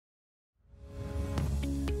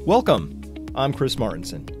Welcome. I'm Chris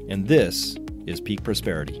Martinson, and this is Peak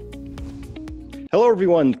Prosperity. Hello,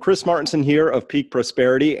 everyone. Chris Martinson here of Peak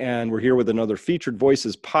Prosperity, and we're here with another Featured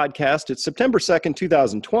Voices podcast. It's September 2nd,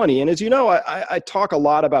 2020, and as you know, I talk a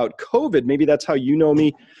lot about COVID. Maybe that's how you know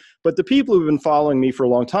me, but the people who've been following me for a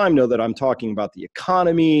long time know that I'm talking about the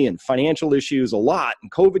economy and financial issues a lot,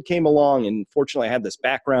 and COVID came along, and fortunately, I had this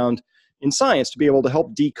background in science to be able to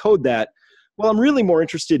help decode that. Well, I'm really more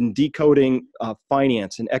interested in decoding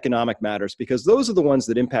finance and economic matters because those are the ones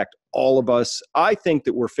that impact all of us. I think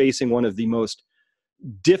that we're facing one of the most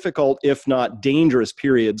difficult, if not dangerous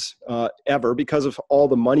periods ever because of all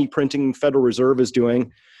the money printing Federal Reserve is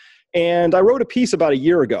doing. And I wrote a piece about a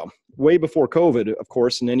year ago, way before COVID, of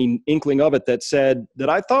course, and any inkling of it, that said that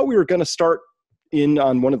I thought we were going to start in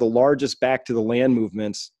on one of the largest back to the land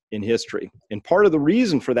movements in history. And part of the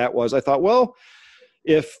reason for that was I thought, well,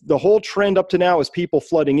 if the whole trend up to now is people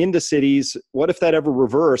flooding into cities, what if that ever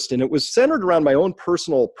reversed? And it was centered around my own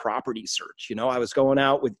personal property search. You know, I was going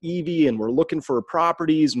out with Evie and we're looking for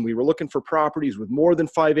properties, and we were looking for properties with more than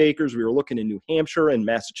 5 acres. We were looking in New Hampshire and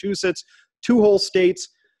Massachusetts, 2 whole states.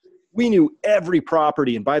 We knew every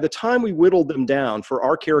property. And by the time we whittled them down for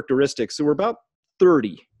our characteristics, there were about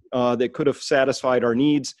 30 that could have satisfied our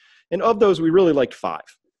needs. And of those, we really liked 5.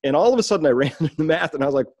 And all of a sudden I ran the math and I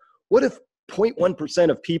was like, what if 0.1%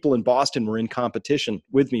 of people in Boston were in competition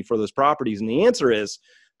with me for those properties? And the answer is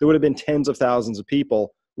there would have been tens of thousands of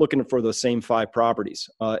people looking for those same 5 properties.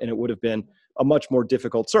 And it would have been a much more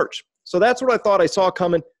difficult search. So that's what I thought I saw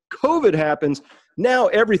coming. COVID happens. Now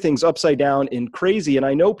everything's upside down and crazy. And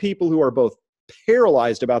I know people who are both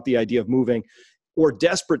paralyzed about the idea of moving or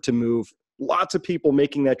desperate to move. Lots of people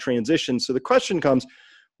making that transition. So the question comes,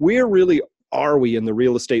 where really are we in the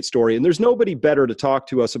real estate story? And there's nobody better to talk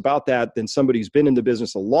to us about that than somebody who's been in the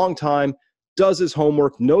business a long time, does his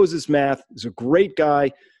homework, knows his math, is a great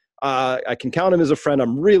guy. I can count him as a friend.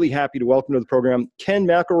 I'm really happy to welcome to the program Ken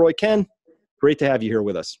McElroy. Ken, great to have you here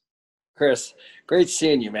with us. Chris, great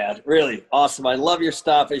seeing you, man. Really awesome. I love your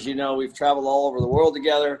stuff. As you know, we've traveled all over the world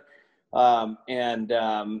together. You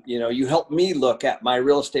know, you helped me look at my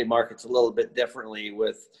real estate markets a little bit differently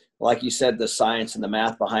with, like you said, the science and the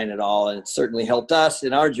math behind it all. And it certainly helped us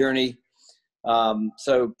in our journey.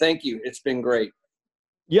 So thank you. It's been great.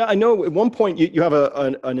 Yeah, I know at one point you have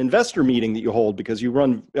an investor meeting that you hold because you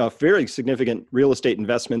run very significant real estate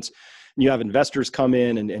investments. And you have investors come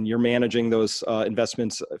in and you're managing those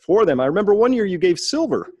investments for them. I remember one year you gave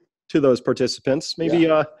silver to those participants. Maybe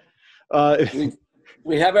yeah.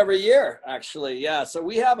 We have every year, actually. Yeah. So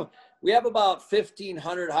we have about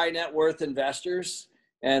 1,500 high net worth investors.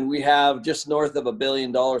 And we have just north of $1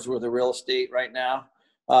 billion worth of real estate right now,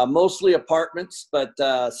 mostly apartments, but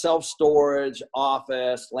self-storage,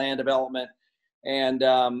 office, land development, and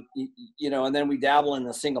you know, and then we dabble in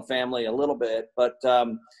the single family a little bit. But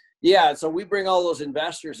yeah, so we bring all those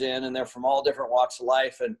investors in, and they're from all different walks of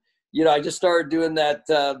life. And you know, I just started doing that,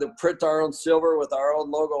 the print our own silver with our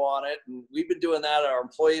own logo on it, and we've been doing that at our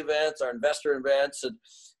employee events, our investor events, and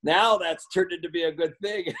now that's turned into be a good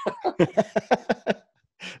thing.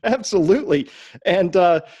 Absolutely. And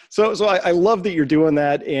so I love that you're doing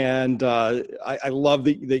that. And I love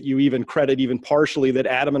that you even credit even partially that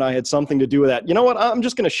Adam and I had something to do with that. You know what? I'm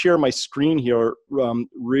just going to share my screen here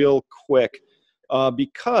real quick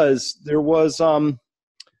because there was, let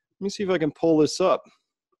me see if I can pull this up.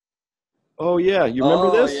 Oh, yeah. You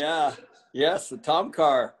remember this? Oh, yeah. Yes, the Tom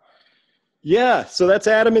car. Yeah, so that's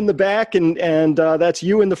Adam in the back, and that's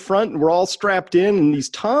you in the front, and we're all strapped in these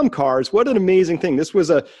Tom cars. What an amazing thing. This was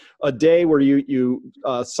a day where you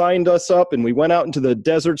signed us up, and we went out into the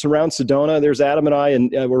deserts around Sedona. There's Adam and I,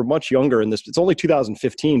 and we're much younger in this. It's only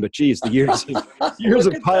 2015, but geez, the years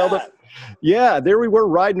have piled up. Yeah, there we were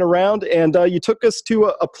riding around, and you took us to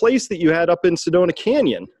a place that you had up in Sedona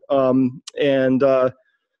Canyon,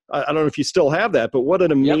 I don't know if you still have that, but what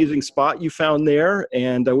an amazing spot you found there.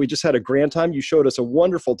 And we just had a grand time. You showed us a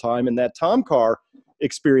wonderful time. And that Tom car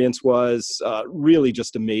experience was really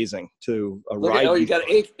just amazing to ride. Oh, you got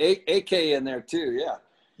AK in there too. Yeah.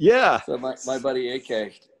 Yeah. So my buddy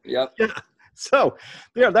AK. Yep. Yeah. So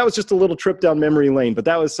yeah, that was just a little trip down memory lane, but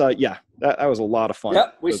that was, that was a lot of fun.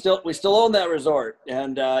 Yep. We still own that resort.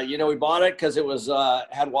 And, you know, we bought it cause it was,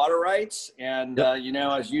 had water rights. And, you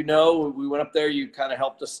know, as you know, we went up there, you kind of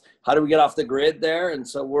helped us. How do we get off the grid there? And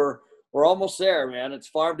so we're almost there, man. It's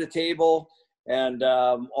farm to table and,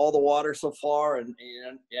 all the water so far. And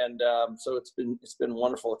so it's been a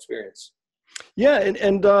wonderful experience. Yeah,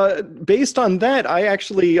 and based on that, I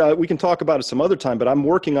actually, we can talk about it some other time, but I'm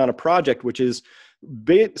working on a project which is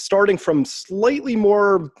starting from slightly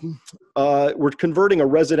more, we're converting a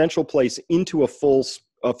residential place into a full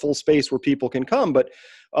a full space where people can come, but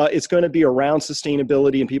it's going to be around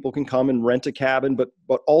sustainability, and people can come and rent a cabin, but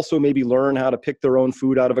also maybe learn how to pick their own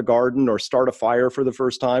food out of a garden or start a fire for the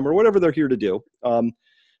first time or whatever they're here to do.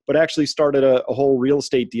 But actually started a whole real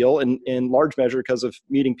estate deal in large measure because of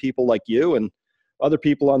meeting people like you and other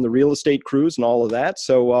people on the real estate cruise and all of that.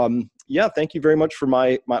 So yeah, thank you very much for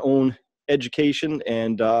my own education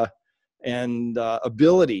and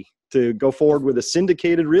ability to go forward with a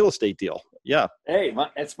syndicated real estate deal. Yeah. Hey,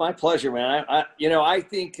 it's my pleasure, man. I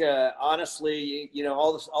think honestly,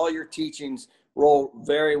 all your teachings roll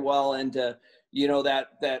very well into,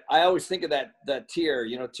 that I always think of that tier,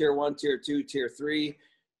 tier 1, tier 2, tier 3.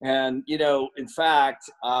 And, in fact,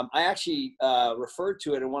 I actually referred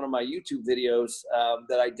to it in one of my YouTube videos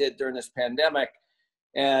that I did during this pandemic.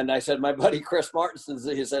 And I said, my buddy Chris Martinson,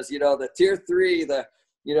 he says, the tier 3,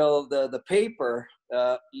 the paper,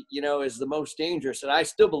 is the most dangerous. And I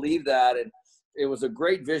still believe that. And it was a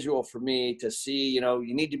great visual for me to see,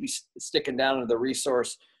 you need to be sticking down into the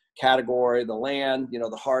resource category, the land,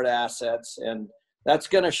 the hard assets. And that's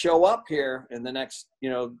going to show up here in the next,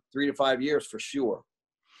 3 to 5 years for sure.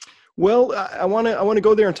 Well, I want to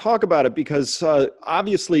go there and talk about it because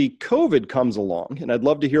obviously COVID comes along, and I'd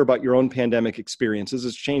love to hear about your own pandemic experiences.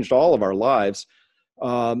 It's changed all of our lives.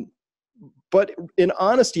 But in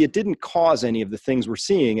honesty, it didn't cause any of the things we're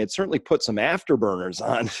seeing. It certainly put some afterburners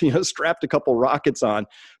on, strapped a couple rockets on.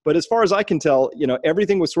 But as far as I can tell,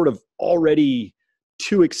 everything was sort of already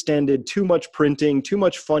too extended, too much printing, too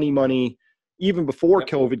much funny money, even before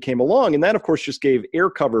COVID came along. And that, of course, just gave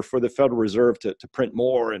air cover for the Federal Reserve to print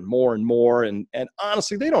more and more and more. And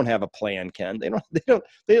honestly, they don't have a plan, Ken. They're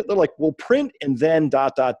like, we'll print and then ...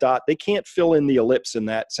 They can't fill in the ellipse in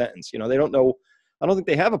that sentence. They don't know. I don't think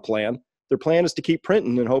they have a plan. Their plan is to keep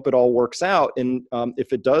printing and hope it all works out. And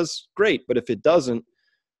if it does, great. But if it doesn't,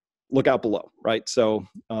 look out below, right? So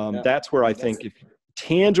that's where I think if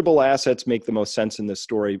tangible assets make the most sense in this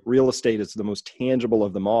story. Real estate is the most tangible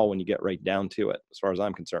of them all when you get right down to it, as far as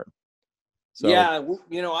I'm concerned. So, yeah,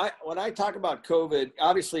 when I talk about COVID,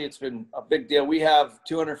 obviously it's been a big deal. We have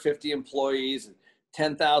 250 employees, and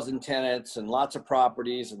 10,000 tenants, and lots of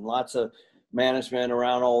properties, and lots of management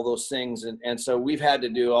around all those things. And so we've had to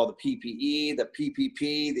do all the PPE, the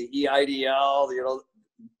PPP, the EIDL,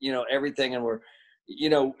 everything. And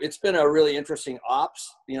it's been a really interesting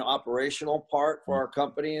operational part for our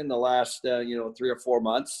company in the last, 3 or 4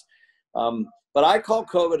 months. But I call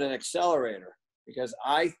COVID an accelerator because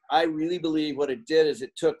I really believe what it did is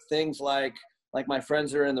it took things like my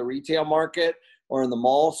friends that are in the retail market or in the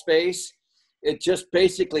mall space. It just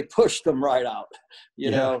basically pushed them right out,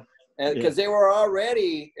 and because they were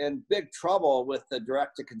already in big trouble with the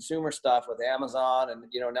direct to consumer stuff with Amazon and,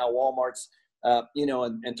 now Walmart's,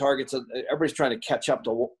 and Target's, everybody's trying to catch up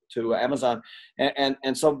to Amazon.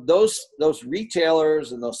 And so those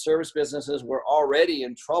retailers and those service businesses were already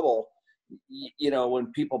in trouble.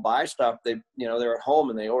 When people buy stuff, they're at home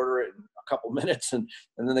and they order it in a couple minutes and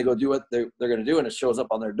then they go do what they're going to do and it shows up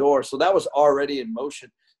on their door. So that was already in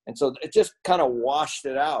motion. And so it just kind of washed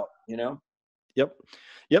it out,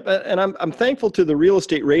 Yep. And I'm thankful to the real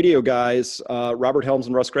estate radio guys, Robert Helms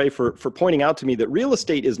and Russ Gray, for pointing out to me that real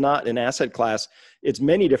estate is not an asset class. It's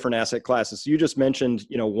many different asset classes. So you just mentioned,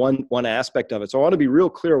 one aspect of it. So I want to be real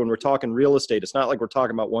clear when we're talking real estate. It's not like we're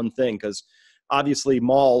talking about one thing, because obviously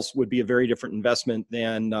malls would be a very different investment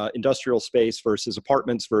than industrial space versus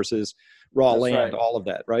apartments versus raw land, right. All of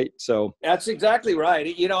that, right? So that's exactly right.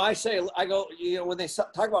 I go, when they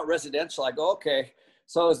talk about residential, I go, okay,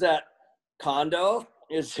 so is that condo?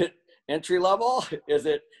 Is it entry level? Is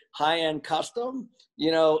it high-end custom?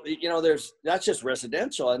 That's just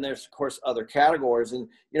residential. And there's of course other categories. And,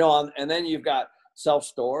 and then you've got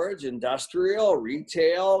self-storage, industrial,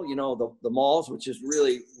 retail, the malls, which is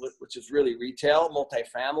really retail,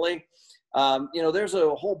 multifamily. There's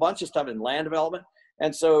a whole bunch of stuff in land development.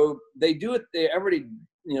 And so they do it, everybody,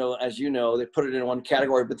 as they put it in one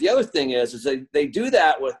category. But the other thing is they do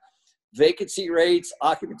that with vacancy rates,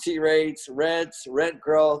 occupancy rates, rent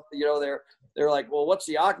growth. They're like, well, what's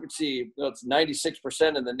the occupancy? It's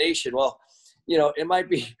 96% in the nation. Well, it might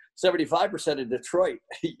be 75% in Detroit.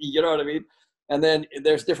 You know what I mean? And then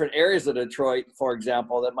there's different areas of Detroit, for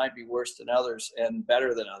example, that might be worse than others and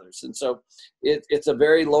better than others. And so it's a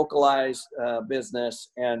very localized business.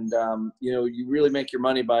 And, you really make your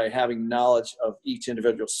money by having knowledge of each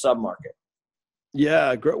individual submarket.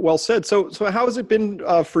 Yeah, well said. So how has it been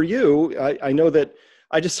for you? I know that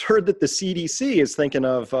I just heard that the CDC is thinking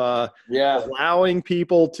of allowing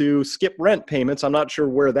people to skip rent payments. I'm not sure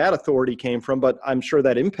where that authority came from, but I'm sure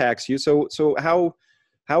that impacts you. So how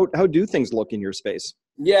do things look in your space?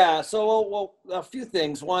 Yeah. So, well, a few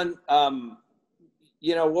things. One, so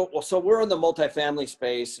we're in the multifamily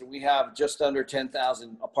space. We have just under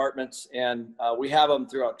 10,000 apartments, and we have them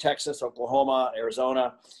throughout Texas, Oklahoma,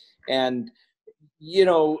 Arizona. And,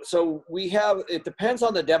 so it depends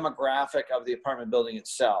on the demographic of the apartment building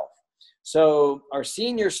itself. So our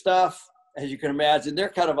senior stuff, as you can imagine, they're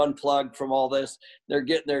kind of unplugged from all this. They're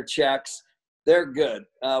getting their checks. They're good.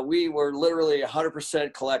 We were literally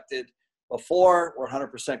 100% collected before, we're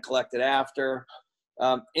 100% collected after.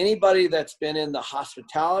 Anybody that's been in the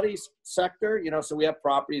hospitality sector, so we have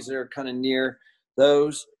properties that are kind of near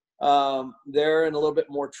those, they're in a little bit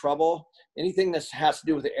more trouble. Anything that has to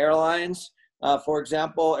do with the airlines, for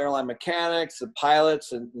example, airline mechanics, the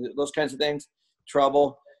pilots, and those kinds of things,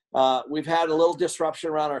 trouble. We've had a little disruption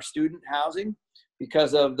around our student housing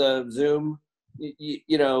because of the Zoom. It's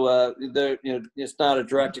not a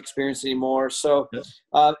direct experience anymore. So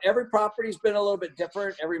every property's been a little bit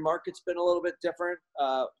different. Every market's been a little bit different.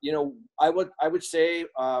 I would say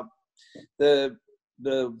the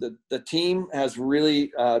team has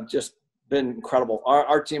really just been incredible.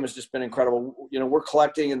 Our team has just been incredible. We're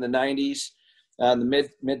collecting in the 90s, the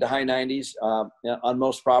mid to high 90s on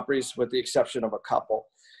most properties, with the exception of a couple.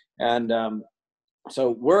 And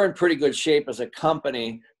so we're in pretty good shape as a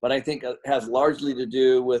company, but I think it has largely to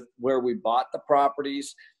do with where we bought the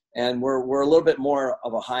properties, and we're a little bit more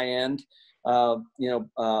of a high end,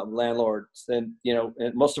 landlord. And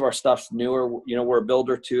and most of our stuff's newer. We're a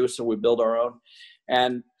builder too, so we build our own,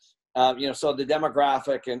 and so the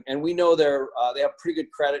demographic, and we know they have pretty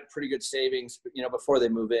good credit, pretty good savings, before they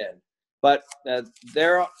move in. But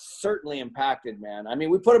they're certainly impacted, man. I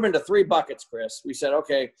mean, we put them into 3 buckets, Chris. We said,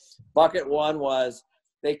 okay, bucket 1 was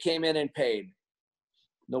they came in and paid.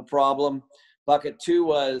 No problem. Bucket 2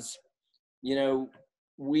 was,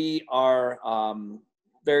 we are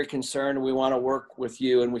very concerned. We want to work with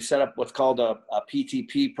you. And we set up what's called a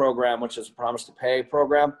PTP program, which is a promise to pay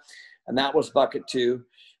program. And that was bucket 2.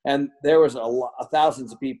 And there was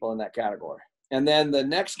thousands of people in that category. And then the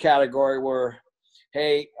next category were,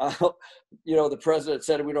 hey, the president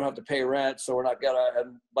said we don't have to pay rent, so we're not gonna,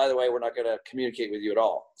 and by the way, we're not gonna communicate with you at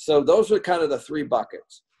all. So those were kind of the 3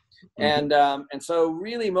 buckets. Mm-hmm. And so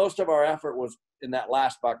really most of our effort was in that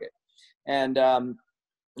last bucket. And,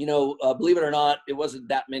 believe it or not, it wasn't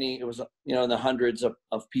that many. It was, in the hundreds of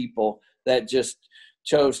people that just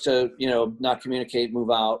chose to, not communicate,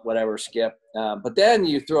 move out, whatever, skip. But then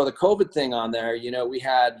you throw the COVID thing on there. We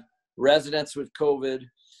had residents with COVID.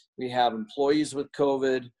 We have employees with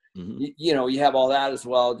COVID. Mm-hmm. You have all that as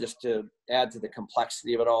well, just to add to the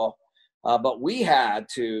complexity of it all. But we had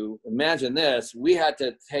to, imagine this, we had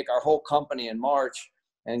to take our whole company in March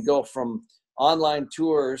and go from online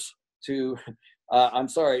tours to,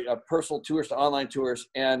 personal tours to online tours,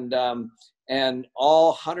 and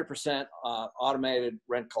all 100% automated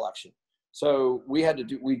rent collection. So we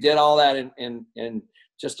did all that in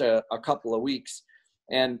just a couple of weeks.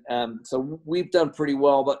 And so we've done pretty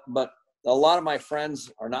well, but a lot of my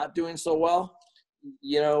friends are not doing so well,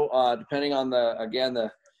 depending on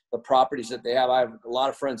the properties that they have. I have a lot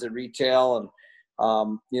of friends in retail, and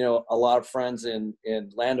a lot of friends in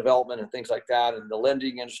land development and things like that. And the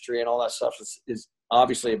lending industry and all that stuff is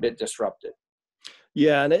obviously a bit disrupted.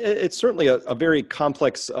 Yeah, and it's certainly a very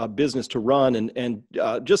complex business to run. And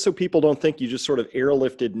just so people don't think you just sort of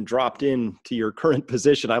airlifted and dropped in to your current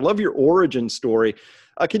position, I love your origin story.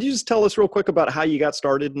 Could you just tell us real quick about how you got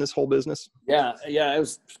started in this whole business? Yeah, I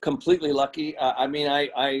was completely lucky.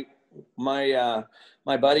 My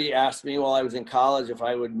buddy asked me while I was in college if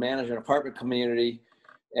I would manage an apartment community,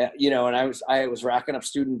 and I was racking up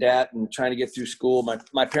student debt and trying to get through school.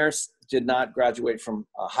 My parents did not graduate from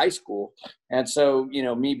high school, and so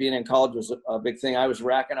me being in college was a big thing. I was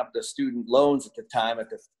racking up the student loans at the time,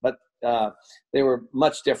 but they were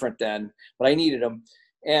much different then. But I needed them,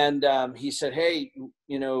 and he said, "Hey,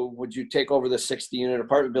 would you take over the 60-unit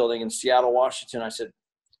apartment building in Seattle, Washington?" I said,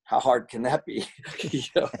 "How hard can that be?"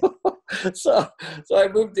 So I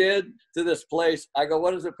moved in to this place. I go,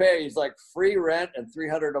 "What does it pay?" He's like, "Free rent and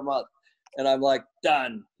 $300 a month." And I'm like,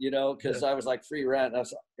 done, because I was like, free rent. I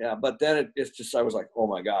was, yeah. But then I was like, oh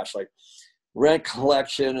my gosh, like rent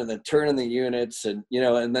collection and then turning the units, and,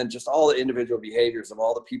 and then just all the individual behaviors of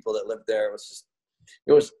all the people that lived there.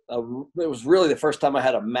 It was really the first time I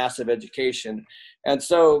had a massive education. And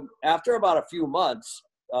so after about a few months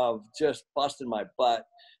of just busting my butt,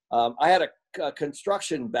 I had a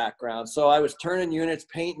construction background. So I was turning units,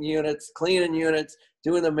 painting units, cleaning units,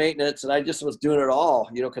 doing the maintenance, and I just was doing it all,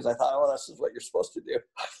 because I thought, oh, this is what you're supposed to do.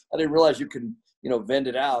 I didn't realize you can, vend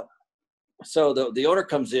it out. So the owner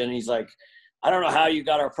comes in and he's like, I don't know how you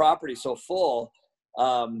got our property so full.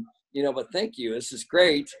 but thank you. This is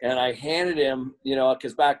great. And I handed him,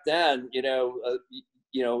 because back then,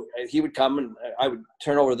 he would come and I would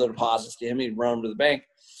turn over the deposits to him. He'd run them to the bank.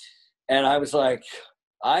 And I was like,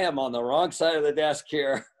 I am on the wrong side of the desk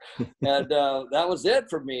here. And that was it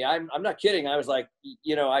for me. I'm not kidding. I was like,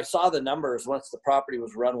 I saw the numbers once the property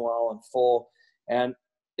was run well and full. And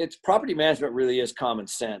it's property management really is common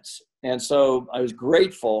sense. And so I was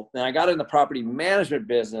grateful. And I got in the property management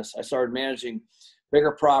business. I started managing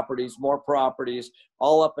bigger properties, more properties,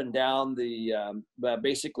 all up and down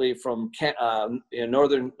basically from in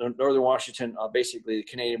northern Washington, basically the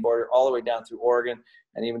Canadian border, all the way down through Oregon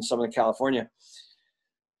and even some of California.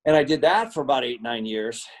 And I did that for about 8-9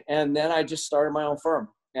 years. And then I just started my own firm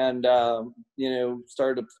and,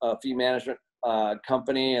 started a fee management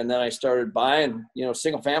company. And then I started buying,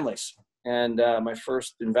 single families. And my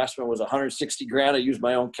first investment was $160,000. I used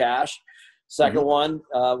my own cash. Second one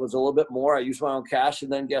was a little bit more. I used my own cash.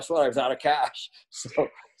 And then guess what? I was out of cash. So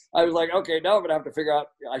I was like, okay, now I'm going to have to figure out,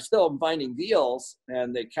 I still am finding deals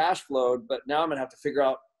and they cash flowed, but now I'm going to have to figure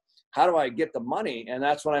out how do I get the money? And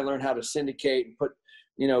that's when I learned how to syndicate and put,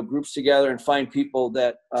 groups together and find people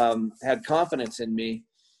that had confidence in me.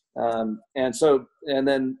 So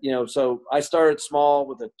I started small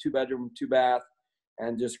with a 2-bedroom, 2-bath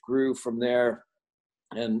and just grew from there.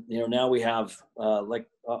 And, now we have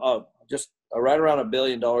just right around $1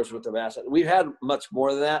 billion worth of assets. We've had much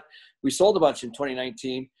more than that. We sold a bunch in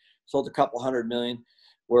 2019, sold a couple $100 million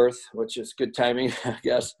worth, which is good timing, I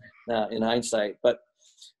guess, in hindsight. But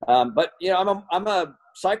I'm a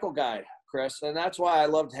cycle guy, Chris, and that's why I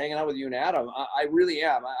loved hanging out with you and Adam. I really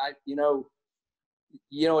am.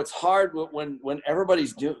 It's hard when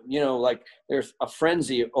everybody's like there's a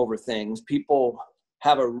frenzy over things. People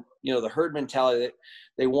have the herd mentality that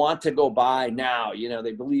they want to go buy now.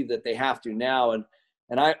 They believe that they have to now. And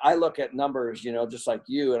I look at numbers, just like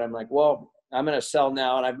you, and I'm like, well, I'm going to sell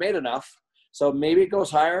now, and I've made enough. So maybe it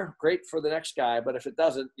goes higher. Great for the next guy. But if it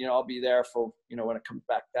doesn't, I'll be there for, when it comes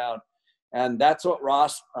back down. And that's what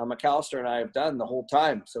Ross McAllister and I have done the whole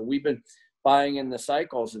time. So we've been buying in the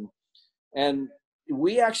cycles, and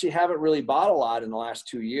we actually haven't really bought a lot in the last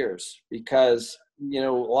 2 years because, a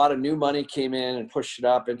lot of new money came in and pushed it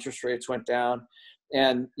up. Interest rates went down.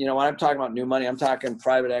 And, when I'm talking about new money, I'm talking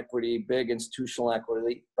private equity, big institutional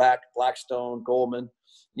equity, Blackstone, Goldman,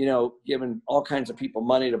 giving all kinds of people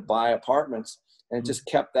money to buy apartments, and it just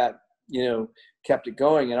kept that, kept it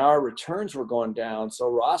going, and our returns were going down. So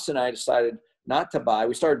Ross and I decided not to buy.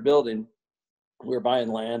 We started building. We were buying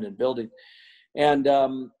land and building. And,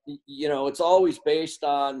 it's always based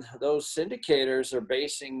on those syndicators. They're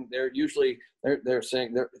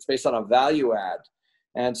saying it's based on a value add.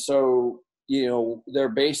 And so, they're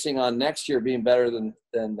basing on next year being better than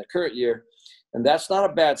the current year. And that's not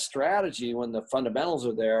a bad strategy when the fundamentals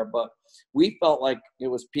are there, but we felt like it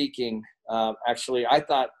was peaking. COVID,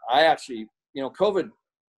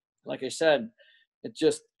 like I said, it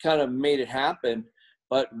just kind of made it happen,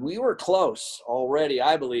 but we were close already,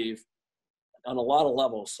 I believe, on a lot of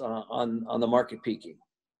levels on the market peaking.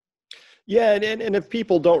 Yeah, and if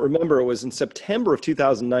people don't remember, it was in September of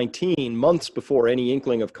 2019, months before any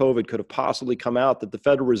inkling of COVID could have possibly come out, that the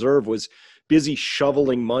Federal Reserve was busy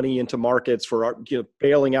shoveling money into markets for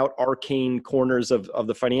bailing out arcane corners of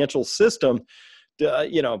the financial system.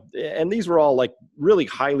 And these were all like really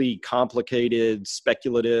highly complicated,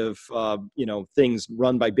 speculative, things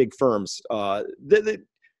run by big firms.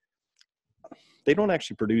 They don't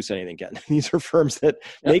actually produce anything again. These are firms that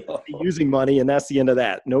make using money, and that's the end of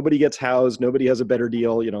that. Nobody gets housed. Nobody has a better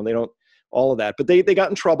deal. They don't, all of that. But they got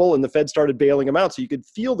in trouble, and the Fed started bailing them out. So you could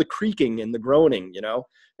feel the creaking and the groaning,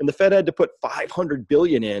 and the Fed had to put $500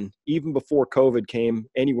 billion in even before COVID came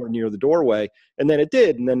anywhere near the doorway. And then it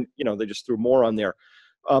did. And then, they just threw more on there.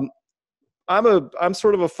 I'm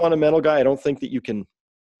sort of a fundamental guy. I don't think that you can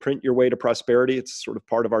print your way to prosperity. It's sort of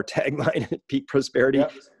part of our tagline at Peak Prosperity.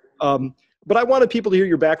 Yep. But I wanted people to hear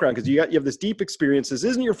your background because you have this deep experience. This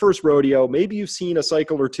isn't your first rodeo. Maybe you've seen a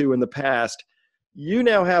cycle or two in the past. You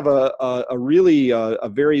now have a really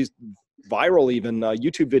very viral even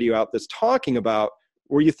YouTube video out that's talking about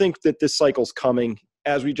where you think that this cycle's coming.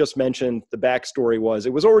 As we just mentioned, the backstory was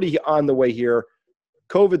it was already on the way here.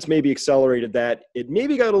 COVID's maybe accelerated that. It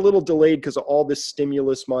maybe got a little delayed because of all this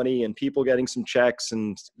stimulus money and people getting some checks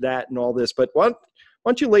and that and all this. But why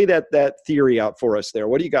don't you lay that theory out for us there?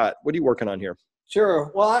 What do you got? What are you working on here?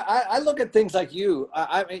 Sure. Well, I look at things like you.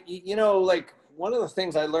 Like one of the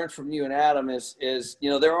things I learned from you and Adam is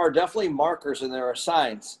there are definitely markers and there are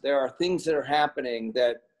signs. There are things that are happening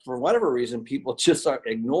that for whatever reason people just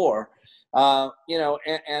ignore. So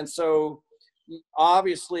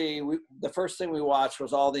obviously the first thing we watched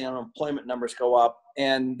was all the unemployment numbers go up.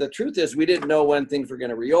 And the truth is we didn't know when things were going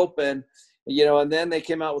to reopen, and then they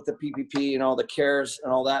came out with the PPP and all the CARES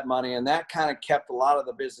and all that money. And that kind of kept a lot of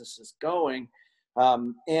the businesses going.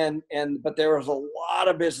 But there was a lot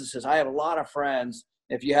of businesses. I have a lot of friends.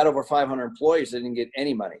 If you had over 500 employees, they didn't get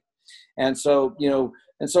any money. And so, you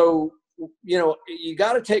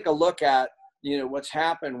got to take a look at, what's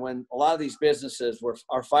happened when a lot of these businesses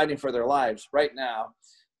are fighting for their lives right now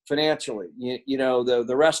financially.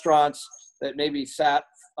 The restaurants that maybe sat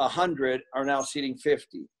 100 are now seating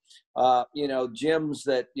 50. Gyms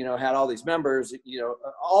that, had all these members,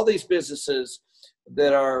 all these businesses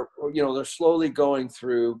that are, they're slowly going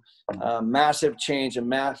through massive change and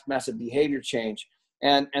massive behavior change.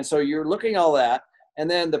 And so you're looking at all that. And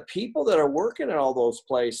then the people that are working in all those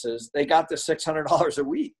places, they got the $600 a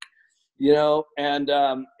week,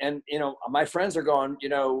 my friends are going,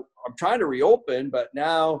 I'm trying to reopen, but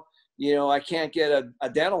now, I can't get a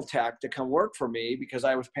dental tech to come work for me because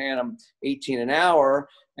I was paying them 18 an hour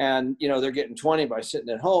and, they're getting 20 by sitting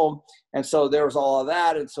at home. And so there was all of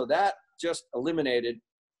that. And so that just eliminated.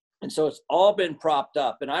 And so it's all been propped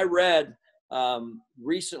up. And I read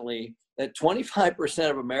recently that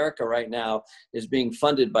 25% of America right now is being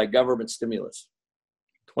funded by government stimulus.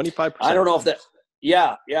 25%. I don't know if that,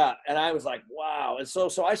 yeah. And I was like, wow. And so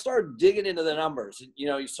I started digging into the numbers,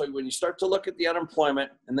 so when you start to look at the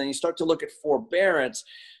unemployment and then you start to look at forbearance,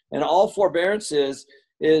 and all forbearance is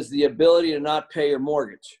the ability to not pay your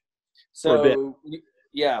mortgage. So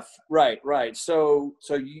yeah, right. So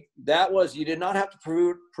you did not have to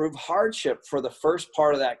prove hardship for the first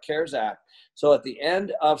part of that CARES Act. So at the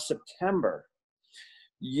end of September,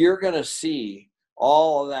 you're going to see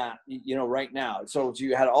all of that, right now. So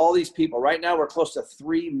you had all these people. Right now, we're close to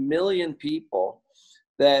 3 million people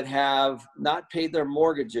that have not paid their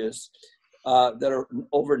mortgages that are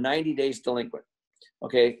over 90 days delinquent.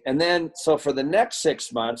 Okay, and then so for the next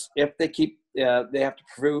 6 months, if they keep, they have to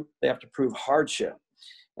prove hardship,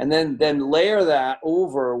 and then layer that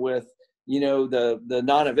over with the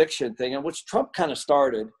non-eviction thing, and which Trump kind of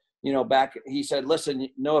started. Back, he said, listen,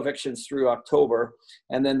 no evictions through October.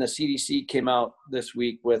 And then the CDC came out this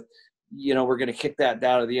week with, we're going to kick that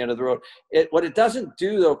down to the end of the road. What it doesn't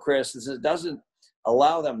do though, Chris, is it doesn't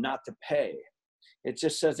allow them not to pay. It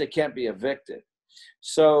just says they can't be evicted.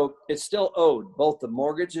 So it's still owed. Both the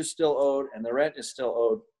mortgage is still owed and the rent is still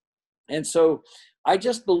owed. And so I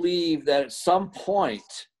just believe that at some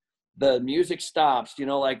point the music stops,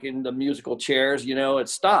 like in the musical Chairs, it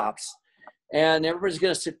stops. And everybody's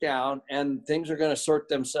going to sit down and things are going to sort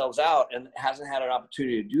themselves out, and it hasn't had an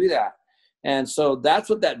opportunity to do that. And so that's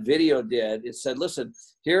what that video did. It said, listen,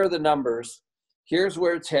 here are the numbers. Here's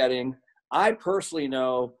where it's heading. I personally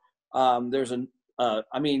know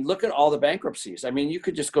look at all the bankruptcies. I mean, you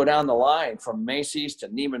could just go down the line from Macy's to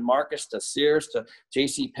Neiman Marcus to Sears to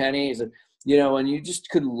J.C. Penney's, and you just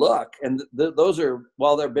could look. And those are,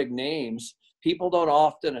 while they're big names, people don't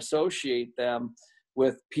often associate them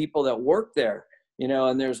with people that work there,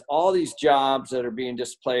 and there's all these jobs that are being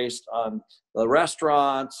displaced on the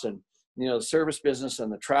restaurants and, the service business and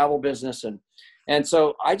the travel business. And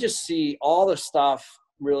so I just see all the stuff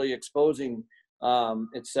really exposing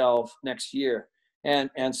itself next year.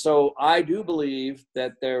 And so I do believe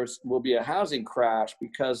that will be a housing crash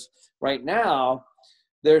because right now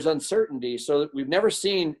there's uncertainty. So we've never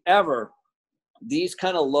seen ever these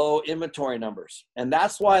kind of low inventory numbers. And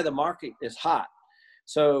that's why the market is hot.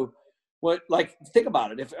 So think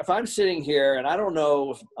about it. If I'm sitting here and I don't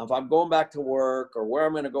know if I'm going back to work or where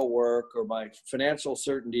I'm going to go work or my financial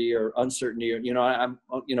certainty or uncertainty, or, I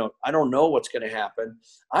don't know what's going to happen.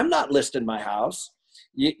 I'm not listing my house.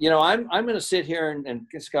 I'm going to sit here and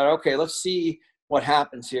just go, okay, let's see what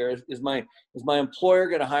happens here. Is my employer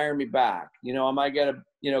going to hire me back? Am I going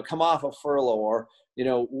to, come off a furlough, or,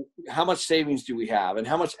 how much savings do we have and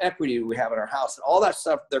how much equity do we have in our house, and all that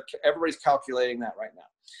stuff. Everybody's calculating that right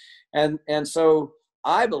now. And so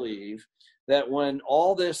I believe that when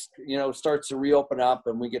all this, starts to reopen up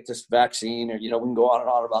and we get this vaccine, or, we can go on and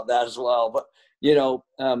on about that as well. But,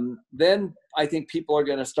 then I think people are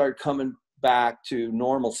going to start coming back to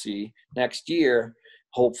normalcy next year,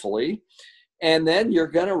 hopefully. And then you're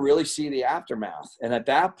going to really see the aftermath. And at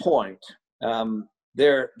that point,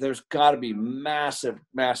 there's got to be massive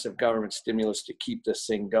government stimulus to keep this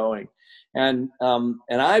thing going. And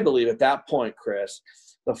I believe at that point, Chris,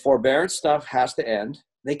 the forbearance stuff has to end.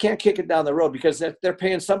 They can't kick it down the road because they're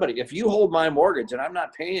paying somebody. If you hold my mortgage and I'm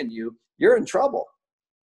not paying you, you're in trouble.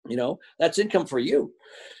 That's income for you.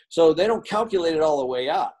 So they don't calculate it all the way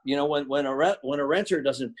up. When a renter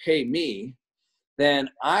doesn't pay me, then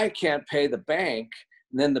I can't pay the bank.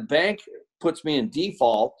 And then the bank puts me in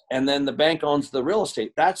default, and then the bank owns the real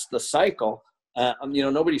estate. That's the cycle.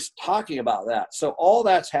 Nobody's talking about that. So all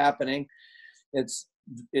that's happening.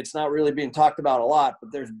 It's not really being talked about a lot,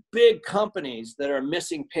 but there's big companies that are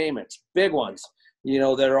missing payments, big ones,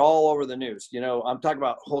 that are all over the news. I'm talking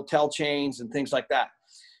about hotel chains and things like that.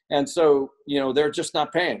 And so, they're just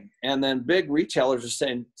not paying. And then big retailers are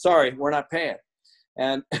saying, sorry, we're not paying.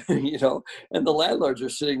 And, and the landlords are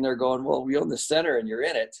sitting there going, well, we own the center and you're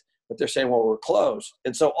in it, but they're saying, well, we're closed.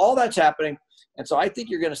 And so all that's happening. And so I think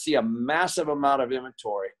you're going to see a massive amount of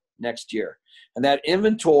inventory next year. And that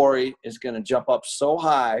inventory is going to jump up so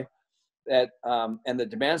high that, and the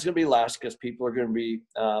demand's going to be less because people are going to be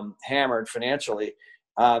hammered financially.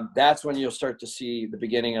 That's when you'll start to see the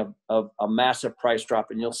beginning of a massive price drop,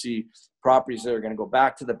 and you'll see properties that are going to go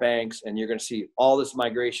back to the banks, and you're going to see all this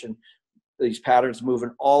migration, these patterns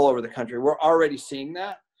moving all over the country. We're already seeing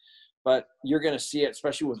that, but you're going to see it,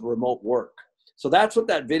 especially with remote work. So that's what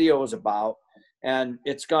that video is about. And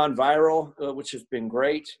it's gone viral, which has been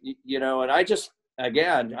great, and I just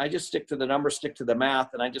stick to the numbers, stick to the math.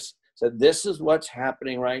 And I just said, this is what's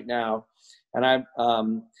happening right now. And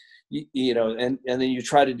and then you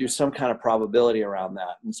try to do some kind of probability around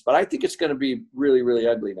that. But I think it's going to be really, really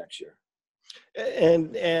ugly next year.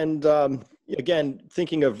 And again,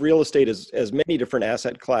 thinking of real estate as many different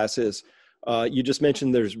asset classes, you just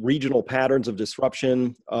mentioned there's regional patterns of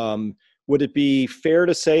disruption. Would it be fair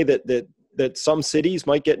to say that some cities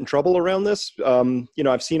might get in trouble around this?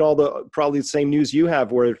 I've seen probably the same news you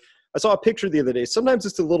have, where I saw a picture the other day. Sometimes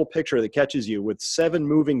it's a little picture that catches you with 7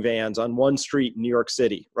 moving vans on one street in New York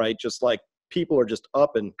City, right? Just like people are just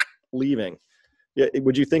up and leaving. Yeah.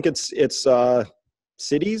 Would you think it's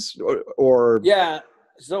cities or? Yeah.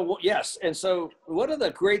 So yes. And so one of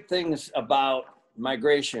the great things about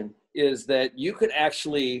migration is that you could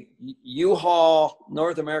actually U-Haul,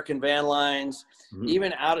 North American Van Lines,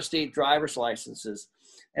 even out-of-state driver's licenses.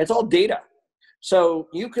 It's all data. So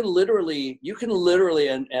you can literally,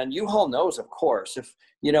 and U-Haul knows, of course, if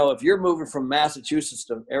you're moving from Massachusetts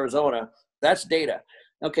to Arizona, that's data.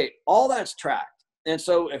 Okay, all that's tracked. And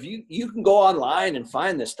so if you can go online and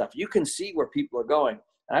find this stuff, you can see where people are going.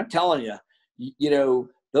 And I'm telling you,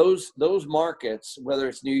 those markets, whether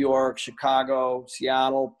it's New York, Chicago,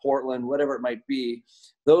 Seattle, Portland, whatever it might be,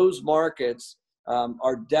 those markets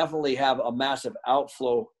are definitely have a massive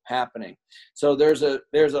outflow happening. So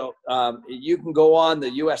you can go on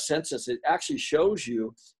the U.S. Census. It actually shows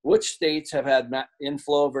you which states have had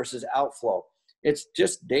inflow versus outflow. It's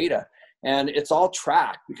just data, and it's all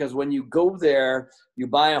tracked, because when you go there, you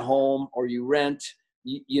buy a home or you rent,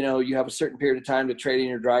 you have a certain period of time to trade in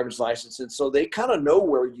your driver's license. And so they kind of know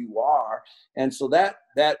where you are. And so that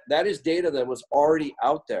is data that was already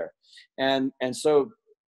out there. And so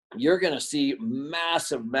you're going to see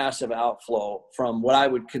massive, massive outflow from what I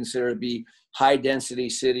would consider to be high density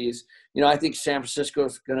cities. I think San Francisco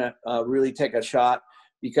is going to really take a shot,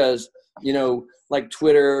 because, like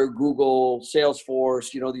Twitter, Google,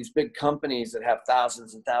 Salesforce, these big companies that have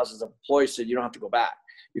thousands and thousands of employees said, you don't have to go back.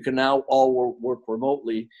 You can now all work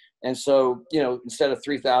remotely. And so, instead of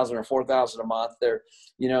 3,000 or 4,000 a month, they're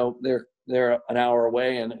an hour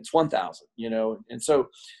away, and it's 1,000, and so,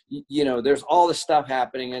 there's all this stuff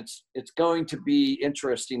happening. It's going to be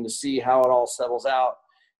interesting to see how it all settles out.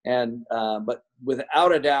 And, but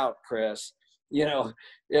without a doubt, Chris,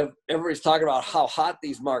 if everybody's talking about how hot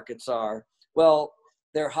these markets are, well,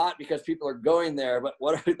 they're hot because people are going there, but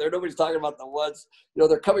nobody's talking about the ones,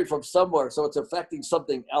 they're coming from somewhere. So it's affecting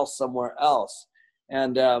something else somewhere else.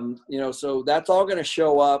 And, so that's all going to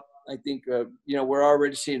show up. I think, we're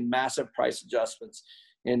already seeing massive price adjustments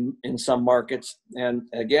in some markets. And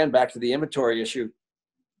again, back to the inventory issue,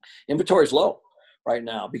 inventory is low right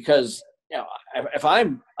now, because, if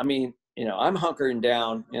I'm hunkering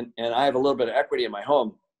down and I have a little bit of equity in my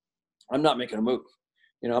home, I'm not making a move.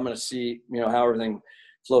 I'm going to see, how everything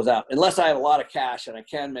flows out, unless I have a lot of cash and I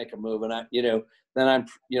can make a move. And then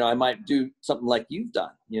I might do something like you've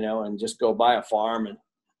done, and just go buy a farm and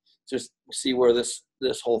just see where this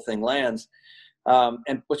whole thing lands.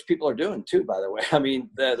 And which people are doing too, by the way. I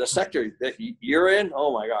mean, the sector that you're in,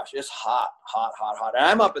 oh my gosh, it's hot. And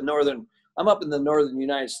I'm up in the northern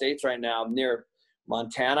United States right now, near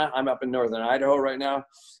Montana. I'm up in northern Idaho right now.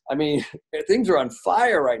 I mean, things are on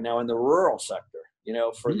fire right now in the rural sector,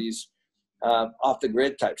 for these off the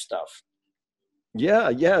grid type stuff. Yeah.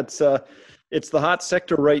 It's the hot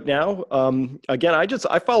sector right now. Again,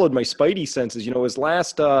 I followed my spidey senses. It was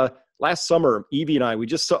last summer, Evie and I, we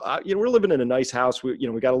just saw, we're living in a nice house. We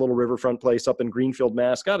got a little riverfront place up in Greenfield,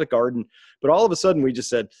 Mass, got a garden, but all of a sudden we just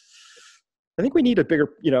said, I think we need a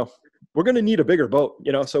bigger, we're going to need a bigger boat,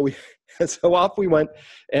 so so off we went.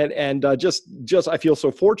 And just, I feel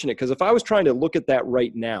so fortunate, because if I was trying to look at that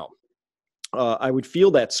right now, I would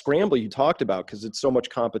feel that scramble you talked about, because it's so much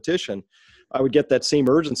competition. I would get that same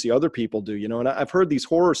urgency other people do, and I've heard these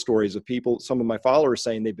horror stories of people, some of my followers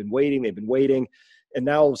saying they've been waiting, and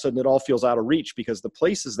now all of a sudden it all feels out of reach because the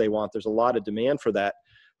places they want, there's a lot of demand for that.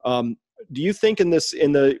 Do you think in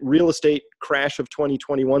the real estate crash of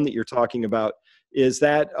 2021 that you're talking about, does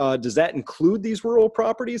that include these rural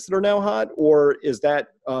properties that are now hot, or is that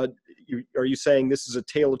are you saying this is a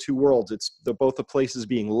tale of two worlds? It's both the places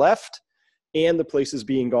being left and the places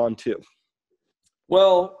being gone too?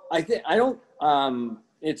 Well, I don't.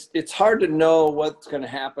 It's hard to know what's going to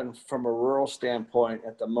happen from a rural standpoint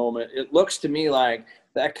at the moment. It looks to me like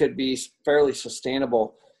that could be fairly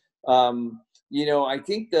sustainable. I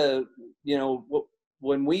think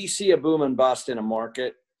when we see a boom and bust in a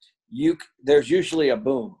market, there's usually a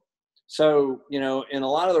boom. So, in a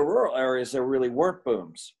lot of the rural areas, there really weren't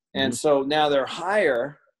booms. And so now they're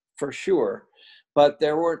higher for sure, but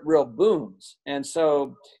there weren't real booms. And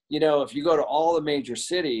so, if you go to all the major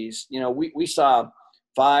cities, we saw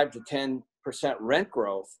 5 to 10% rent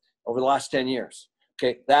growth over the last 10 years.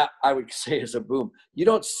 Okay. That I would say is a boom. You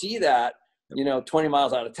don't see that, 20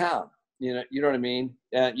 miles out of town. You know what I mean?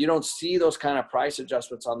 You don't see those kind of price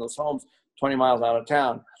adjustments on those homes 20 miles out of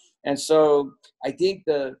town. And so I think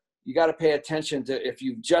you got to pay attention to, if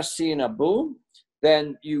you've just seen a boom,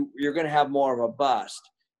 then you're going to have more of a bust.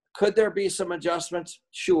 Could there be some adjustments?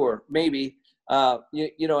 Sure, maybe.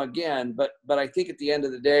 Again, but I think at the end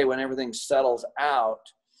of the day, when everything settles out,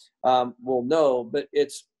 we'll know. But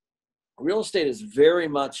real estate is very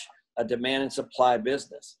much a demand and supply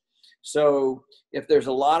business. So if there's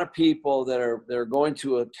a lot of people that are going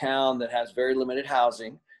to a town that has very limited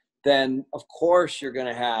housing, then of course you're going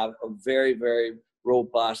to have a very, very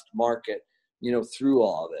robust market, through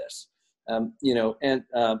all of this. And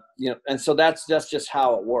so that's just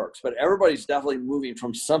how it works. But everybody's definitely moving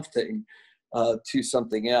from something to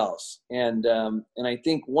something else. And I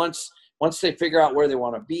think once they figure out where they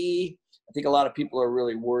want to be, I think a lot of people are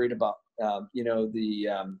really worried about the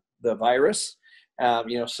virus. So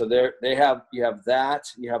you have that.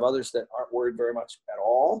 You have others that aren't worried very much at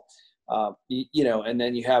all. And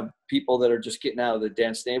then you have people that are just getting out of the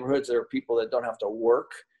dense neighborhoods. There are people that don't have to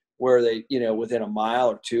work, where they, within a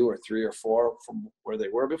mile or 2 or 3 or 4 from where they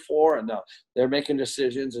were before, and they're making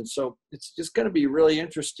decisions. And so it's just going to be really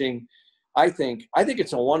interesting. I think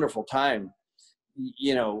it's a wonderful time,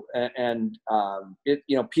 and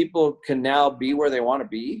people can now be where they want to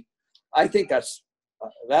be. I think that's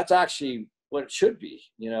actually what it should be.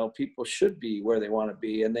 People should be where they want to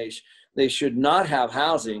be, and they should not have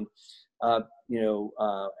housing,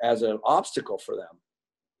 as an obstacle for them.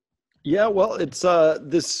 Yeah, well, it's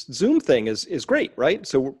this Zoom thing is great, right?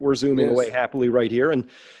 So we're Zooming away happily right here,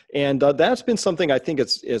 and that's been something I think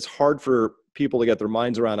it's hard for people to get their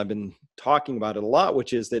minds around. I've been talking about it a lot,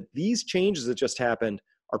 which is that these changes that just happened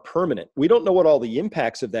are permanent. We don't know what all the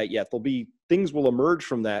impacts of that yet. Things will emerge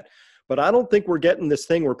from that, but I don't think we're getting this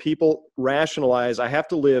thing where people rationalize, I have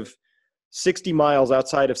to live 60 miles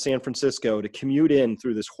outside of San Francisco to commute in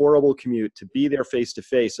through this horrible commute to be there face to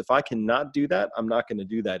face. If I cannot do that, I'm not going to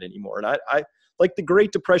do that anymore. And I like the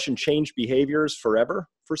Great Depression changed behaviors forever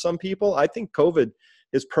for some people. I think COVID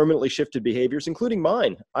has permanently shifted behaviors, including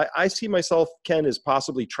mine. I see myself, Ken, as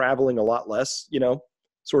possibly traveling a lot less,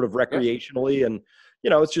 sort of recreationally. And,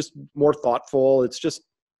 it's just more thoughtful. It's just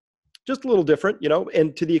a little different,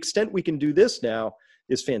 and to the extent we can do this now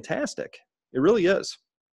is fantastic. It really is.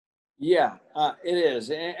 Yeah, it is.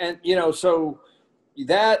 And so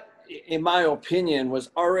that, in my opinion, was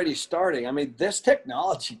already starting. I mean, this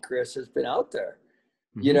technology, Chris, has been out there,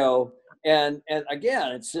 and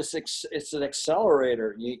again, it's just, it's an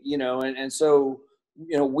accelerator, and so,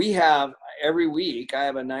 we have every week, I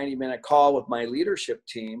have a 90-minute call with my leadership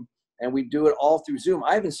team, and we do it all through Zoom.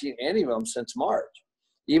 I haven't seen any of them since March.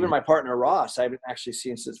 Even my partner, Ross, I haven't actually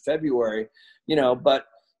seen since February, but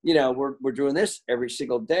we're doing this every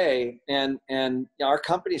single day, and our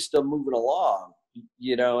company's still moving along,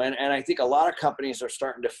 and I think a lot of companies are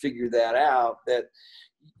starting to figure that out, that,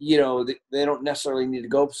 they don't necessarily need to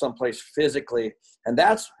go someplace physically. And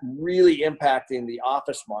that's really impacting the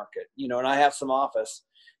office market, and I have some office,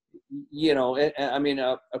 I mean,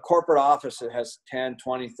 a corporate office that has 10,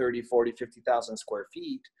 20, 30, 40, 50,000 square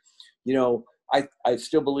feet, I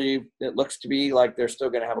still believe it looks to be like they're still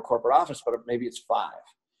going to have a corporate office, but maybe it's 5.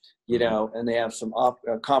 And they have some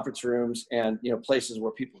conference rooms and, places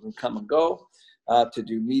where people can come and go to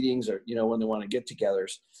do meetings, or, when they want to get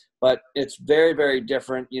togethers. but it's very, very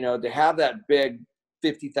different, you know, to have that big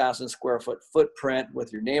 50,000 square foot footprint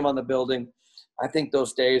with your name on the building. I think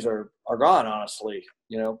those days are gone, honestly.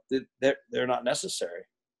 You know, they're not necessary.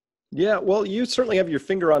 Yeah, well, you certainly have your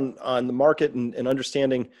finger on the market and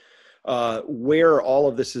understanding where all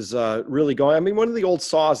of this is really going. I mean, one of the old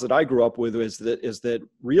saws that I grew up with is that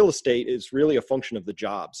real estate is really a function of the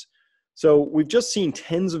jobs. So we've just seen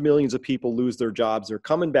tens of millions of people lose their jobs. They're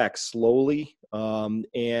coming back slowly,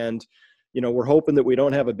 and you know, we're hoping that we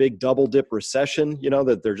don't have a big double dip recession. You know,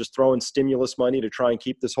 that they're just throwing stimulus money to try and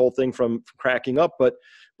keep this whole thing from cracking up. But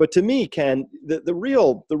to me, Ken, the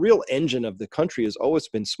real engine of the country has always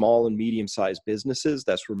been small and medium sized businesses.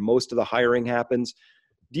 That's where most of the hiring happens.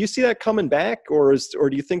 Do you see that coming back, or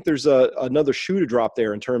do you think there's another shoe to drop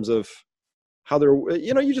there in terms of how they're,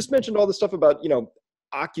 you know, you just mentioned all the stuff about, you know,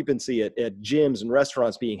 occupancy at gyms and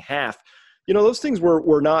restaurants being half. You know, those things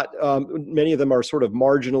were not, many of them are sort of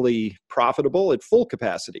marginally profitable at full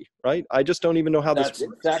capacity, right? I just don't even know how this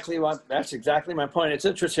works. That's exactly my point. It's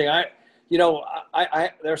interesting.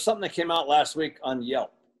 There's something that came out last week on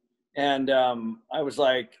Yelp. And I was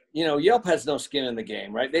like, you know, Yelp has no skin in the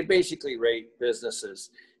game, right? They basically rate businesses.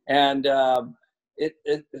 And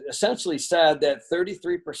it essentially said that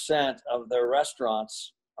 33% of their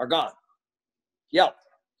restaurants are gone. Yelp.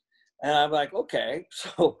 And I'm like, okay.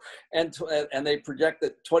 So, and they project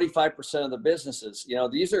that 25% of the businesses, you know,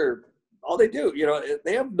 these are all they do. You know,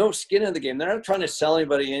 they have no skin in the game. They're not trying to sell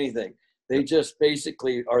anybody anything. They just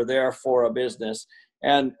basically are there for a business.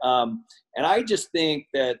 And I just think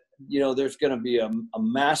that, you know, there's going to be a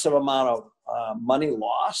massive amount of money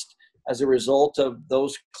lost as a result of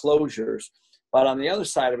those closures. But on the other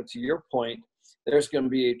side of it, to your point, there's going to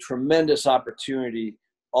be a tremendous opportunity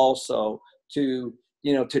also to,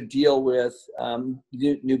 you know, to deal with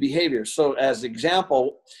new behaviors. So as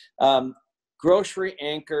example, grocery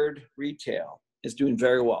anchored retail is doing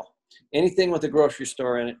very well. Anything with a grocery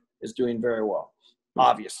store in it is doing very well,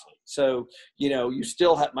 obviously. So, you know, you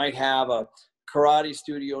still might have a karate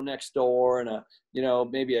studio next door and a, you know,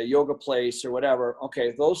 maybe a yoga place or whatever.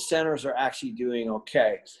 Okay, those centers are actually doing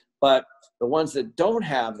okay. But the ones that don't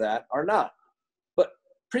have that are not. But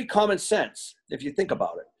pretty common sense if you think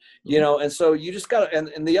about it. You know, and so you just got to,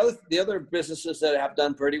 and the other businesses that have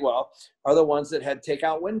done pretty well are the ones that had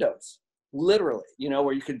takeout windows, literally, you know,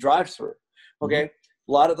 where you could drive through. Okay.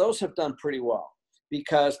 A lot of those have done pretty well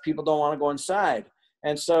because people don't want to go inside.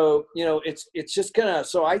 And so, you know, it's just gonna,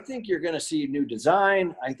 so I think you're going to see new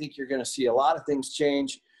design. I think you're going to see a lot of things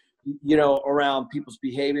change, you know, around people's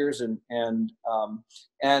behaviors and,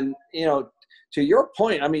 you know, to your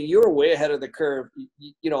point, I mean, you're way ahead of the curve.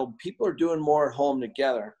 You know, people are doing more at home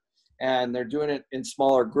together and they're doing it in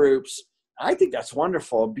smaller groups. I think that's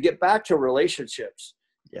wonderful. To get back to relationships,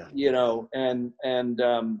 yeah, you know, and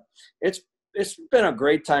it's been a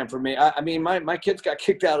great time for me. I mean, my kids got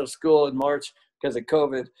kicked out of school in March because of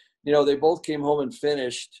COVID. You know, they both came home and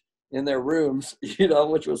finished in their rooms, you know,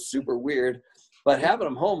 which was super weird. But having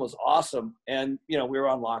them home was awesome. And, you know, we were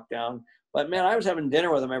on lockdown. But, man, I was having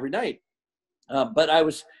dinner with them every night.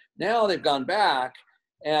 Now they've gone back,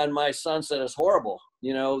 and my son said it's horrible.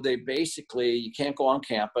 You know, they basically, you can't go on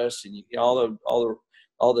campus, and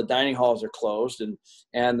all the dining halls are closed, and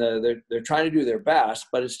they're trying to do their best,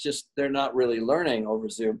 but it's just they're not really learning over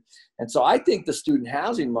Zoom. And so I think the student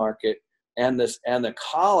housing market and the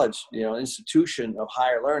college, you know, institution of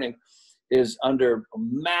higher learning is under a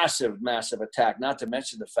massive attack, not to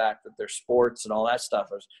mention the fact that their sports and all that stuff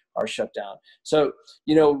are shut down. So,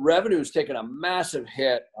 you know, revenue is taking a massive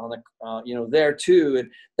hit on the, you know, there too. And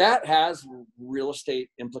that has real estate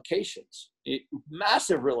implications,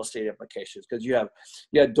 massive real estate implications, because you had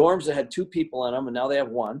dorms that had 2 people in them and now they have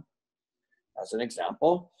 1, as an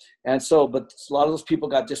example. And so, but a lot of those people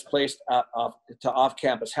got displaced to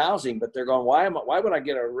off-campus housing, but they're going, why would I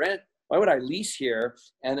get a rent? Why would I lease here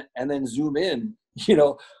and then zoom in, you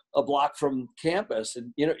know, a block from campus?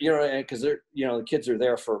 And, you know, because they're, you know, the kids are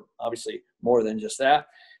there for obviously more than just that.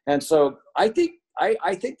 And so I think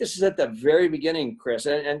this is at the very beginning, Chris,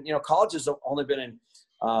 and you know, college has only been in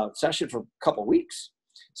session for a couple of weeks.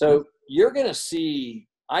 So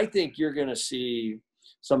I think you're going to see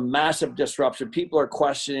some massive disruption. People are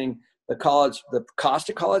questioning the cost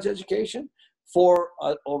of college education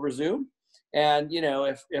over Zoom. And, you know,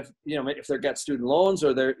 if they've got student loans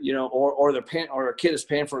or they're, you know, or they're paying, or a kid is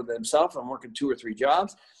paying for themselves and working 2 or 3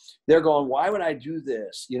 jobs, they're going, why would I do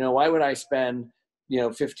this? You know, why would I spend, you know,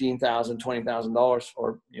 $15,000, $20,000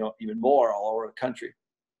 or, you know, even more all over the country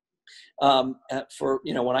for,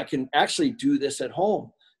 you know, when I can actually do this at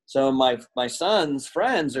home. So my son's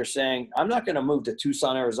friends are saying, I'm not going to move to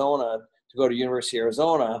Tucson, Arizona to go to University of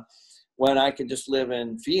Arizona when I could just live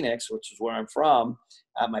in Phoenix, which is where I'm from,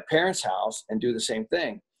 at my parents' house and do the same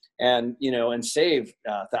thing, and and save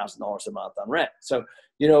 $1,000 a month on rent. So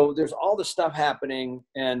there's all this stuff happening,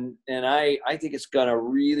 and I think it's gonna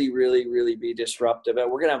really, really, really be disruptive,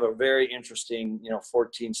 and we're gonna have a very interesting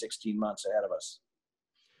 14, 16 months ahead of us.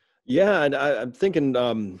 Yeah, and I'm thinking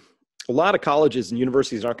a lot of colleges and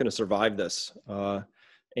universities aren't going to survive this.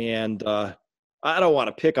 And I don't want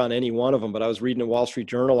to pick on any one of them, but I was reading a Wall Street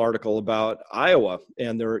Journal article about Iowa,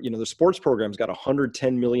 and their sports program's got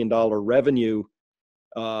 $110 million revenue,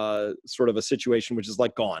 sort of a situation, which is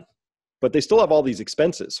like gone, but they still have all these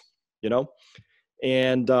expenses,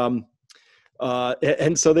 and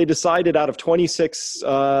so they decided out of 26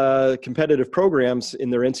 competitive programs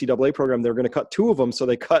in their NCAA program, they're going to cut 2 of them. So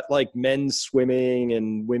they cut like men's swimming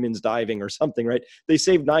and women's diving or something, right? They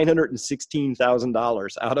saved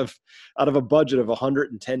 $916,000 out of a budget of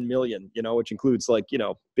 $110 million, which includes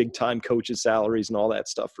big time coaches' salaries and all that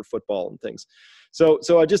stuff for football and things. So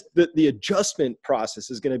I just the adjustment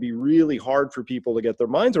process is going to be really hard for people to get their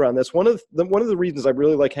minds around this. One of the reasons I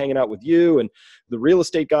really like hanging out with you and the real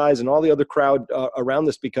estate guys and all the other crowd around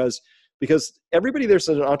this, because everybody there's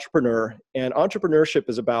an entrepreneur, and entrepreneurship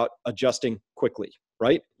is about adjusting quickly,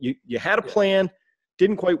 right? You had a plan,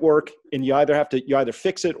 didn't quite work, and you either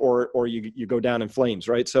fix it or you go down in flames,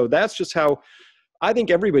 right? So that's just how I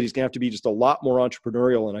think everybody's gonna have to be just a lot more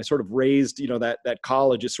entrepreneurial. And I sort of raised, that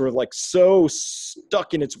college is sort of like so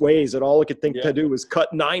stuck in its ways that all it could think to do was cut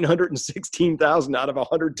 $916,000 out of a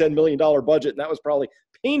 $110 million budget. And that was probably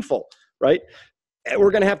painful, right? And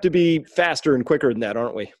we're gonna have to be faster and quicker than that,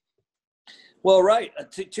 aren't we? Well, right.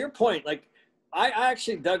 To your point, like I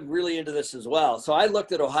actually dug really into this as well. So I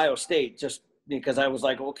looked at Ohio State just because I was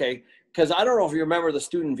like, okay, because I don't know if you remember the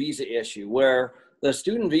student visa issue, where the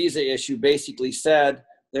student visa issue basically said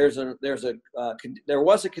there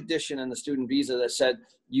was a condition in the student visa that said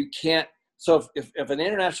you can't. So if an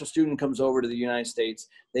international student comes over to the United States,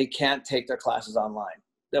 they can't take their classes online.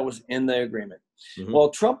 That was in the agreement. Mm-hmm. Well,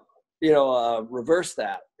 Trump, reversed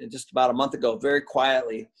that just about a month ago, very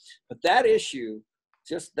quietly. But that issue,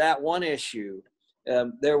 just that one issue,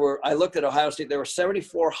 I looked at Ohio State, there were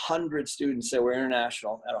 7,400 students that were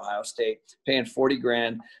international at Ohio State paying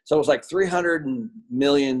 $40,000. So it was like 300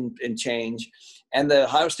 million and change. And the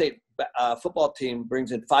Ohio State football team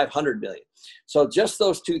brings in 500 million. So just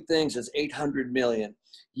those 2 things is 800 million,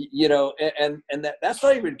 and that's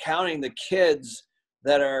not even counting the kids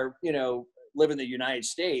that are, live in the United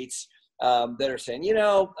States, that are saying,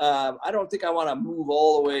 I don't think I want to move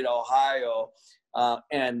all the way to Ohio,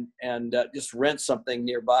 and just rent something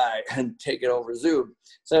nearby and take it over Zoom.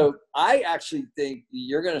 So I actually think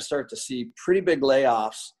you're going to start to see pretty big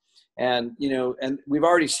layoffs, and we've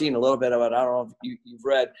already seen a little bit of it. I don't know if you've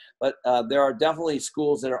read, but there are definitely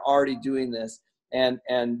schools that are already doing this, and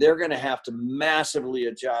they're going to have to massively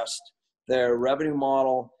adjust their revenue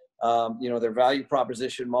model, their value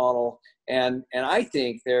proposition model. And I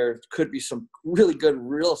think there could be some really good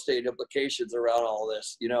real estate implications around all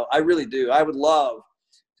this. I really do. I would love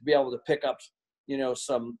to be able to pick up,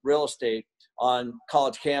 some real estate on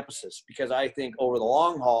college campuses, because I think over the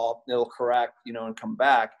long haul, it'll correct, and come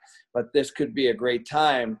back. But this could be a great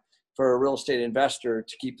time for a real estate investor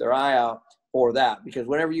to keep their eye out for that, because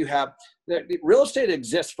whenever you have real estate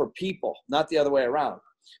exists for people, not the other way around.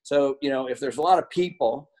 So, if there's a lot of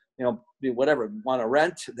people, whatever, want to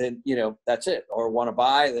rent, then, that's it. Or want to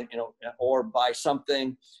buy, then, or buy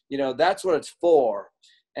something, that's what it's for.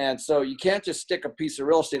 And so you can't just stick a piece of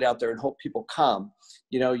real estate out there and hope people come.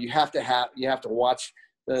 You have to watch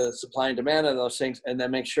the supply and demand of those things, and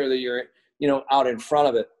then make sure that you're, out in front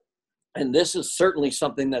of it. And this is certainly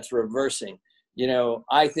something that's reversing.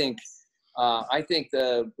 I think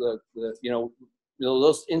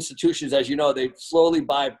those institutions, as they slowly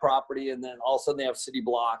buy property, and then all of a sudden they have city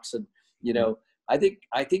blocks, and I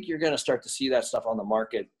think you're going to start to see that stuff on the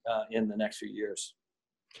market in the next few years.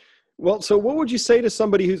 Well, so what would you say to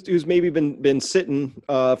somebody who's maybe been sitting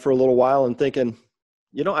for a little while and thinking,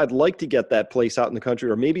 I'd like to get that place out in the country,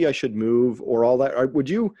 or maybe I should move, or all that? Or would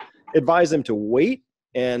you advise them to wait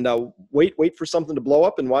and wait for something to blow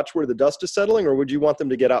up and watch where the dust is settling, or would you want them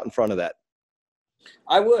to get out in front of that?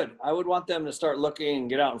 I would want them to start looking and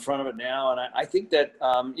get out in front of it now. And I think that,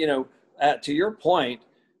 to your point,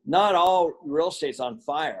 not all real estate's on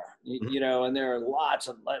fire, and there are lots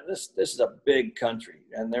of, this is a big country,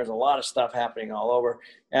 and there's a lot of stuff happening all over.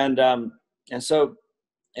 And so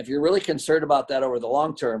if you're really concerned about that over the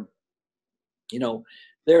long term,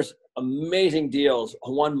 there's amazing deals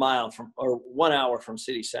 1 mile from, or 1 hour from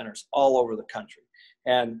city centers all over the country.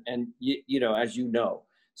 And as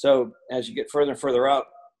So as you get further and further out,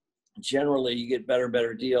 generally you get better and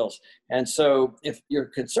better deals. And so if you're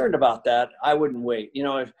concerned about that, I wouldn't wait,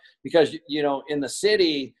 because, in the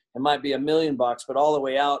city, it might be $1 million, but all the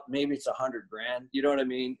way out, maybe it's $100,000. You know what I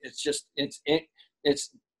mean? It's just, it's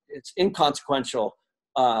inconsequential,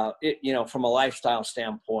 from a lifestyle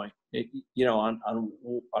standpoint, on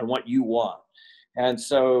what you want. And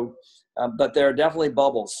so, but there are definitely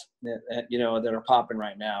bubbles that are popping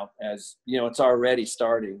right now, as it's already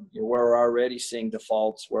starting. We're already seeing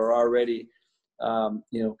defaults. We're already, I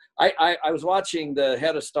was watching the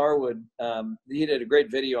head of Starwood. He did a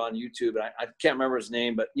great video on YouTube, and I can't remember his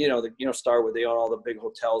name, but Starwood, they own all the big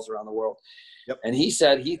hotels around the world. Yep. And he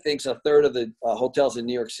said he thinks a third of the hotels in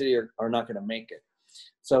New York City are not going to make it.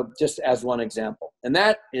 So just as one example, and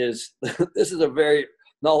that is, this is a very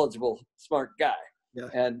knowledgeable, smart guy. Yeah.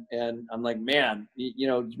 And I'm like, man,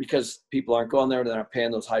 because people aren't going there, they're not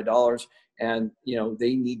paying those high dollars, and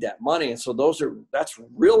they need that money. And so that's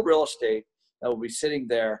real estate that will be sitting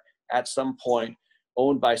there at some point,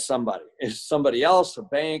 owned by somebody. Is somebody else, a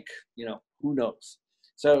bank, who knows?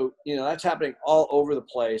 So that's happening all over the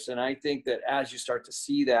place. And I think that as you start to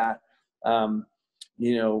see that, going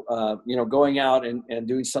out and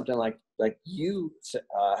doing something like you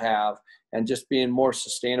have, and just being more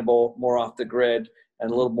sustainable, more off the grid, and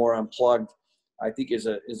a little more unplugged, I think is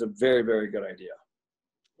a very, very good idea.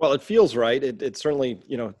 Well, it feels right. It certainly,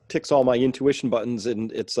 ticks all my intuition buttons,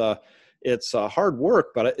 and it's hard work,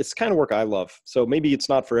 but it's the kind of work I love. So maybe it's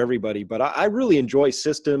not for everybody, but I really enjoy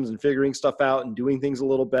systems and figuring stuff out and doing things a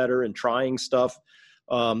little better and trying stuff.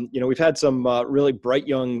 We've had some really bright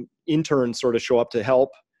young interns sort of show up to help,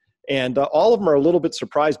 and all of them are a little bit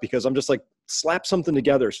surprised, because I'm just like, slap something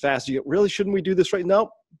together as fast as you really, shouldn't we do this right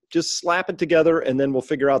now? Just slap it together, and then we'll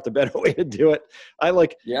figure out the better way to do it.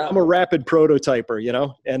 I'm a rapid prototyper,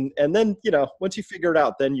 and then, once you figure it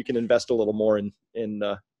out, then you can invest a little more in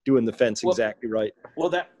doing the fence exactly right. Well,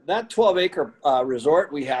 that 12-acre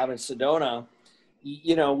resort we have in Sedona,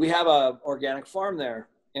 we have a organic farm there.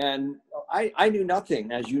 And I knew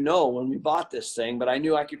nothing, as you know, when we bought this thing, but I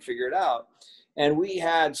knew I could figure it out. And we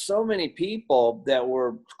had so many people that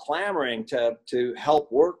were clamoring to help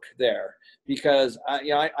work there, because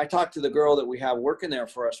I talked to the girl that we have working there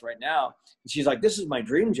for us right now, and she's like, "This is my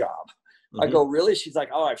dream job." Mm-hmm. I go, "Really?" She's like,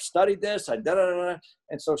 "Oh, I've studied this. And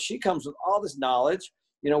so she comes with all this knowledge.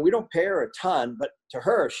 We don't pay her a ton, but to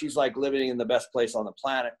her, she's like living in the best place on the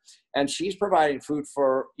planet, and she's providing food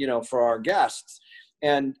for our guests.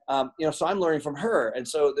 And so I'm learning from her, and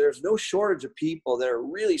so there's no shortage of people that are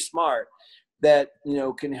really smart that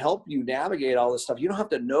can help you navigate all this stuff. You don't have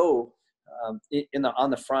to know on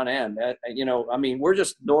the front end. We're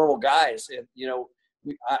just normal guys, and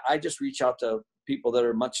I just reach out to people that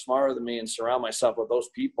are much smarter than me and surround myself with those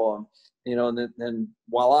people, and then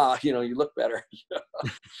voila, you look better.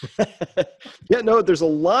 Yeah, no, there's a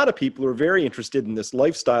lot of people who are very interested in this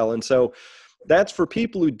lifestyle, and so that's for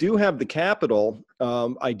people who do have the capital.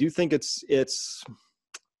 I do think it's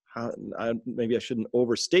maybe I shouldn't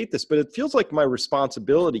overstate this, but it feels like my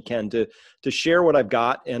responsibility, Ken, to share what I've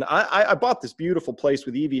got. And I bought this beautiful place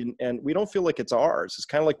with Evie, and we don't feel like it's ours. It's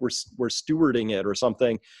kind of like we're stewarding it or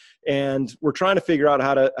something, and we're trying to figure out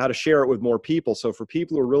how to share it with more people. So for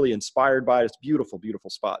people who are really inspired by it, it's a beautiful,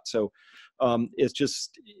 beautiful spot. So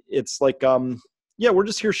it's like yeah, we're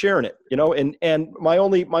just here sharing it, and my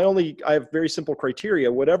only, I have very simple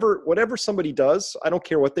criteria. Whatever somebody does, I don't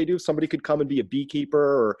care what they do. Somebody could come and be a beekeeper,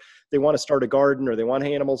 or they want to start a garden, or they want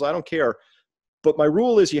animals. I don't care. But my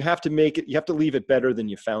rule is you have to leave it better than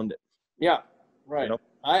you found it. Yeah. Right.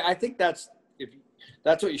 I think that's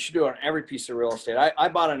what you should do on every piece of real estate. I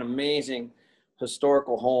bought an amazing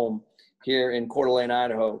historical home here in Coeur d'Alene,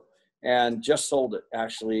 Idaho, and just sold it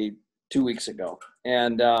actually 2 weeks ago.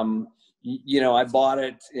 And, I bought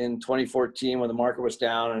it in 2014 when the market was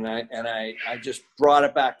down, and I just brought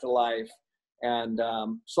it back to life and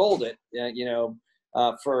sold it,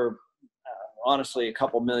 for honestly a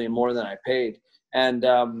couple million more than I paid. And,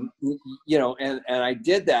 and I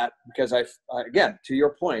did that because again, to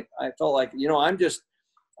your point, I felt like,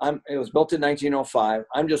 it was built in 1905.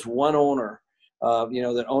 I'm just one owner,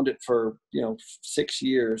 that owned it for, 6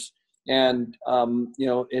 years. And,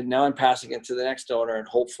 and now I'm passing it to the next owner, and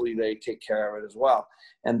hopefully they take care of it as well.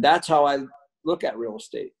 And that's how I look at real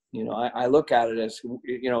estate. I look at it as,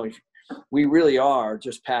 if we really are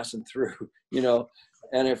just passing through,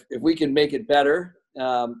 and if we can make it better,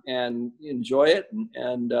 and enjoy it,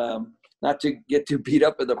 and not to get too beat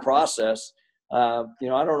up in the process, I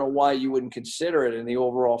don't know why you wouldn't consider it in the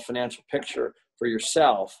overall financial picture for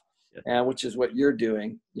yourself, and which is what you're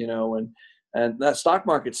doing, and that stock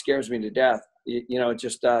market scares me to death. it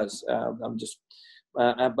just does.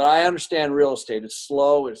 But I understand real estate. It's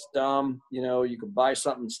slow. It's dumb. You can buy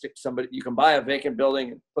something, stick somebody. You can buy a vacant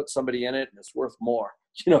building and put somebody in it, and it's worth more.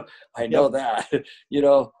 I know that.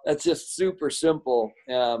 That's just super simple,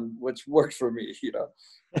 which works for me.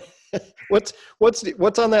 What's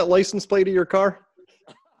on that license plate of your car?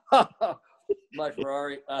 My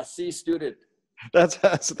Ferrari, C student.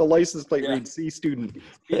 That's the license plate reads C student.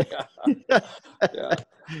 Yeah. Yeah.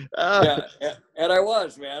 Yeah. And I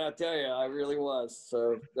was, man, I tell you, I really was.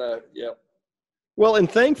 So, yeah. Well,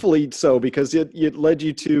 and thankfully so, because it led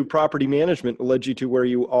you to property management, it led you to where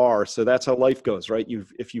you are. So that's how life goes, right?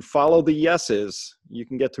 If you follow the yeses, you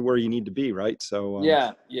can get to where you need to be, right? So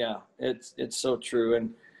yeah, it's so true.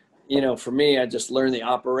 And for me, I just learned the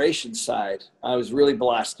operations side. I was really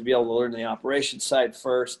blessed to be able to learn the operations side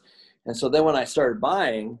first. And so then when I started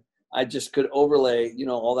buying, I just could overlay,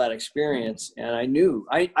 all that experience. And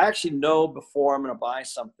I actually know before I'm going to buy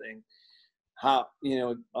something, how,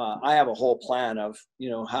 I have a whole plan of,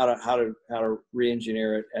 how to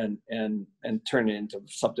re-engineer it and turn it into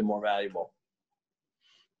something more valuable.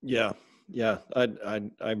 Yeah. Yeah. I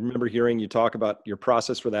remember hearing you talk about your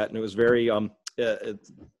process for that. And it was very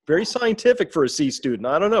scientific for a C student.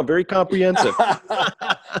 I don't know, very comprehensive.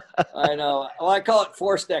 I know. Well, I call it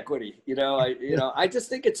forced equity. I just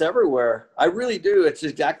think it's everywhere. I really do. It's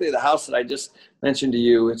exactly the house that I just mentioned to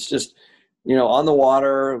you. It's just, on the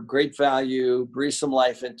water, great value, breathe some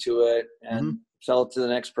life into it, and sell it to the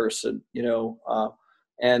next person.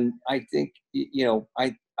 And I think,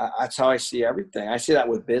 that's how I see everything. I see that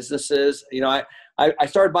with businesses. I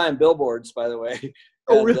started buying billboards, by the way.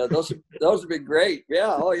 Oh, really? Those have been great.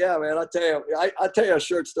 Yeah. Oh, yeah, man. I'll tell you a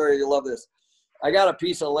short story. You'll love this. I got a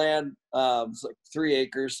piece of land. It's like 3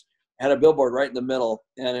 acres. Had a billboard right in the middle,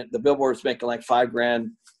 and the billboard's making like $5,000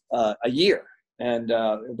 a year. And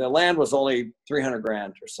the land was only $300,000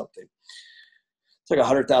 or something. It's like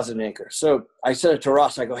 100,000 acres. So I said it to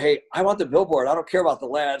Ross. I go, hey, I want the billboard. I don't care about the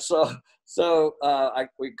land. So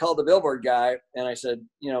we called the billboard guy, and I said,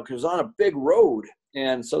 because it was on a big road.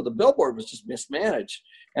 And so the billboard was just mismanaged.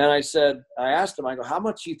 And I asked him, I go, how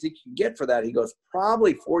much do you think you can get for that? He goes,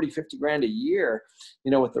 probably 40, 50 grand a year,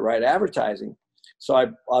 with the right advertising. So I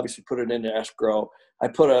obviously put it into escrow. I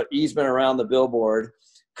put an easement around the billboard,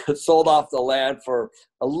 sold off the land for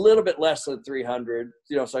a little bit less than 300,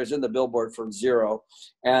 so I was in the billboard for zero.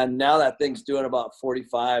 And now that thing's doing about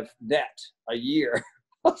 45 net a year.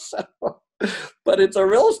 But it's a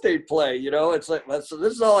real estate play, it's like, so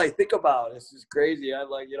this is all I think about. This is crazy. I'm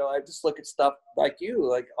like, I just look at stuff like you,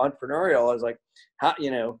 like entrepreneurial. I was like, how,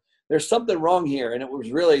 there's something wrong here. And it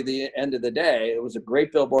was really the end of the day. It was a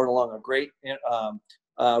great billboard along a great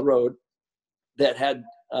road that had,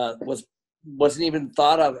 wasn't even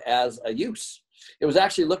thought of as a use. It was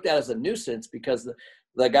actually looked at as a nuisance because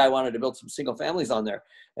the guy wanted to build some single families on there.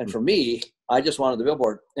 And for me, I just wanted the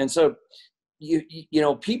billboard. And so,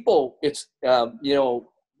 people, it's,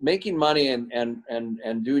 making money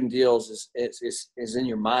and doing deals is in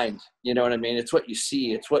your mind. You know what I mean? It's what you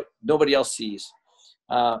see. It's what nobody else sees.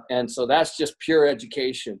 And so that's just pure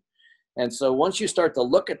education. And so once you start to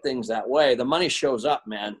look at things that way, the money shows up,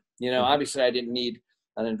 man. Obviously I didn't need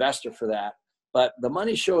an investor for that, but the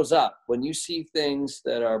money shows up when you see things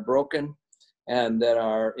that are broken and that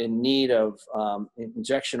are in need of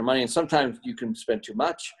injection of money. And sometimes you can spend too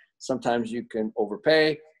much. Sometimes you can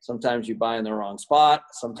overpay. Sometimes you buy in the wrong spot.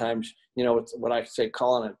 Sometimes, it's what I say,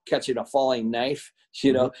 catching a falling knife.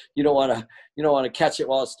 You don't want to catch it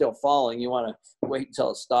while it's still falling. You want to wait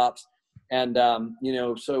until it stops. And,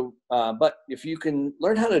 but if you can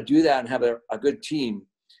learn how to do that and have a good team,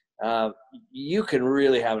 you can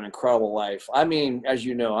really have an incredible life. I mean, as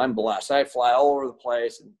you know, I'm blessed. I fly all over the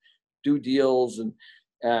place and do deals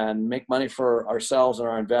and make money for ourselves and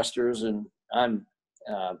our investors. And I'm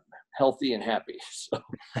healthy and happy.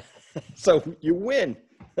 So you win.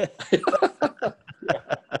 And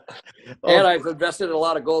I've invested in a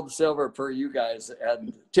lot of gold and silver per you guys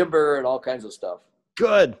and timber and all kinds of stuff.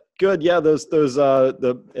 Good. Yeah. Those at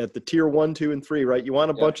the tier 1, 2, and 3, right? You want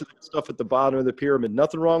a bunch of stuff at the bottom of the pyramid.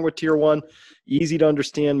 Nothing wrong with tier 1. Easy to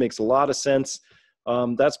understand, makes a lot of sense.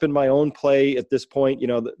 That's been my own play at this point.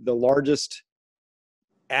 The largest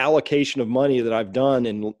allocation of money that I've done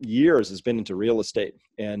in years has been into real estate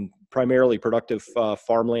and primarily productive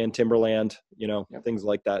farmland, timberland, things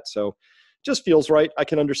like that. So just feels right. I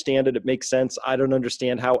can understand it. It makes sense. I don't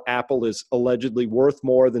understand how Apple is allegedly worth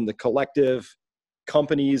more than the collective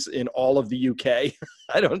companies in all of the UK.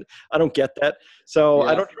 I don't get that. So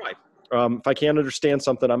I don't try. If I can't understand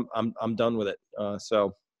something, I'm done with it.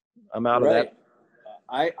 So I'm out of that.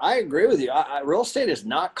 I agree with you. Real estate is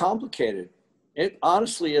not complicated. It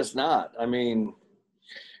honestly is not. I mean,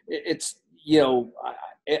 it's,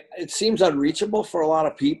 it seems unreachable for a lot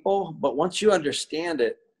of people, but once you understand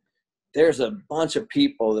it, there's a bunch of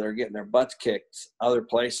people that are getting their butts kicked other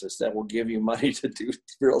places that will give you money to do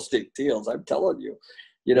real estate deals. I'm telling you,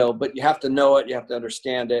 but you have to know it. You have to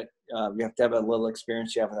understand it. You have to have a little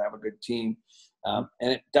experience. You have to have a good team. And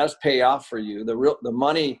it does pay off for you. The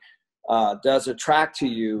money does attract to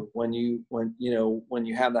you when you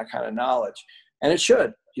have that kind of knowledge, and it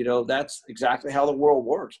should. That's exactly how the world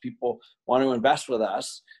works. People want to invest with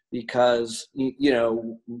us because of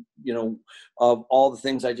all the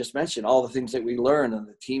things I just mentioned, all the things that we learn, and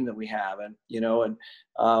the team that we have, and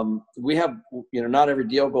we have, not every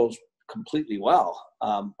deal goes completely well.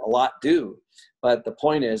 A lot do, but the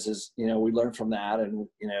point is we learn from that, and we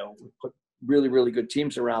put really, really good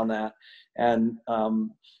teams around that, and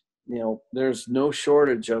there's no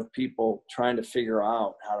shortage of people trying to figure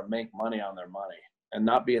out how to make money on their money and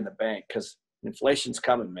not be in the bank, because inflation's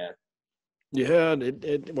coming, man. Yeah,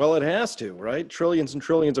 well, it has to, right? Trillions and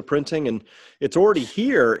trillions of printing, and it's already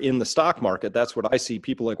here in the stock market. That's what I see.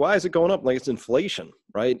 People like, why is it going up? Like, it's inflation,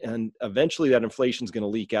 right? And eventually that inflation is going to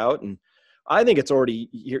leak out. And I think it's already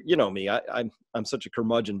here. You know me, I'm such a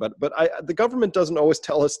curmudgeon, but the government doesn't always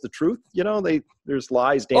tell us the truth. There's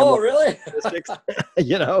lies. Oh, really? Statistics,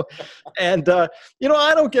 and I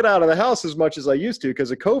don't get out of the house as much as I used to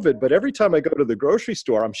because of COVID. But every time I go to the grocery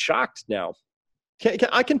store, I'm shocked now.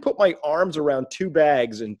 I can put my arms around 2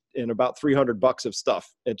 bags and about $300 of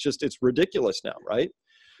stuff. It's ridiculous now, right?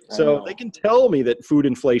 So they can tell me that food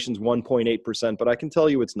inflation's 1.8%, but I can tell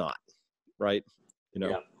you it's not, right?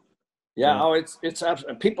 Yeah. Yeah. Oh, it's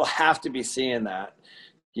absolutely, people have to be seeing that.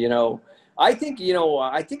 I think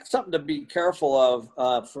something to be careful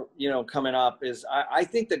of for coming up is I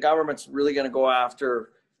think the government's really going to go after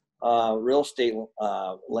real estate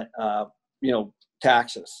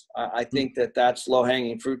taxes. I think that's low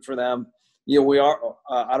hanging fruit for them. We are,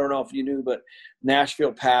 I don't know if you knew, but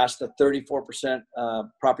Nashville passed a 34%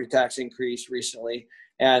 property tax increase recently.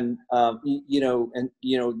 And, the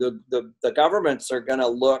governments are going to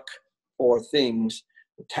look for things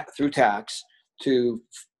through tax to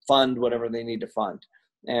fund whatever they need to fund.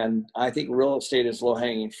 And I think real estate is low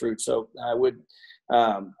hanging fruit. So I would,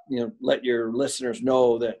 let your listeners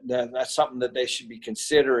know that that's something that they should be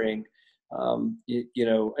considering over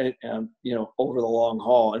the long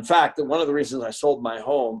haul. In fact, one of the reasons I sold my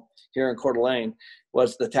home here in Coeur d'Alene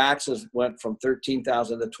was the taxes went from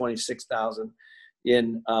 $13,000 to $26,000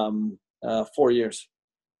 in 4 years.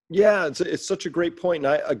 Yeah, it's such a great point.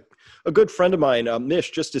 And a good friend of mine,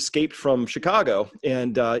 Mish, just escaped from Chicago,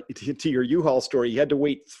 and to your U-Haul story, he had to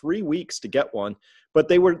wait 3 weeks to get one. But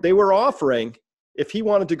they were offering, if he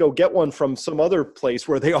wanted to go get one from some other place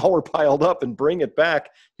where they all were piled up and bring it back,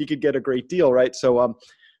 he could get a great deal, right? So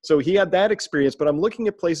he had that experience. But I'm looking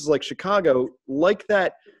at places like Chicago, like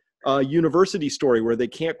that university story where they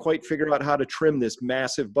can't quite figure out how to trim this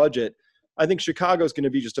massive budget. I think Chicago is going to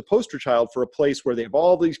be just a poster child for a place where they have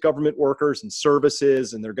all these government workers and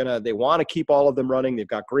services, and they want to keep all of them running. They've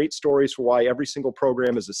got great stories for why every single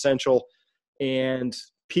program is essential, and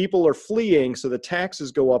people are fleeing, so the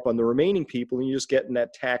taxes go up on the remaining people, and you just get in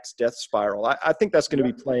that tax death spiral. I think that's going to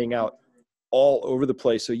be playing out all over the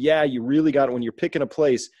place. So yeah, you really got it when you're picking a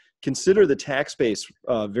place. Consider the tax base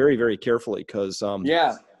very, very carefully, because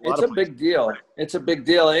it's a big deal. It's a big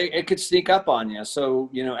deal. It could sneak up on you. So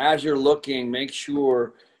as you're looking, make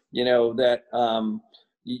sure that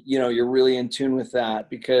you're really in tune with that,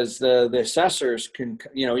 because the assessors can,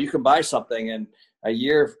 you can buy something and a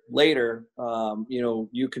year later,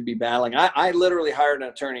 you could be battling. I literally hired an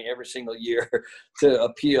attorney every single year to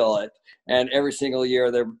appeal it, and every single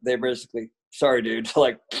year they're basically, sorry, dude,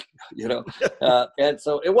 like, and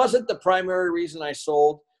so it wasn't the primary reason I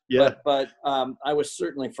sold. Yeah. But I was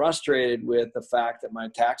certainly frustrated with the fact that my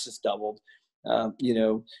taxes doubled,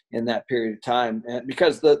 in that period of time, and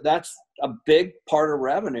because that's a big part of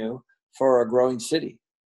revenue for a growing city.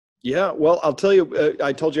 Yeah, well, I'll tell you,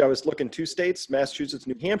 I told you I was looking 2 states, Massachusetts,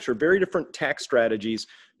 New Hampshire, very different tax strategies.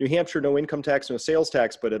 New Hampshire, no income tax, no sales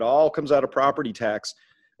tax, but it all comes out of property tax.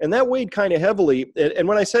 And that weighed kind of heavily. And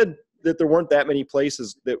when I said that there weren't that many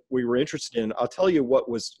places that we were interested in, I'll tell you what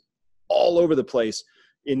was all over the place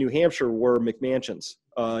in New Hampshire were McMansions.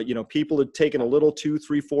 People had taken a little 2,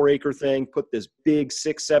 3, 4 acre thing, put this big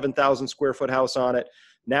 6,000, 7,000 square foot house on it.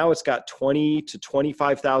 Now it's got $20,000 to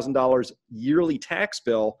 $25,000 yearly tax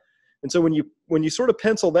bill. And so when you sort of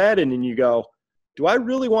pencil that in and you go, do I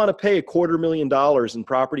really want to pay $250,000 in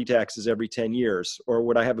property taxes every 10 years? Or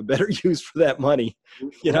would I have a better use for that money?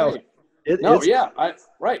 Right. No, yeah,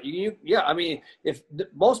 right. Yeah. I mean,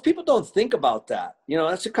 most people don't think about that,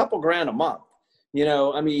 that's a couple grand a month.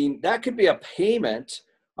 I mean, that could be a payment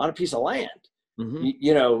on a piece of land.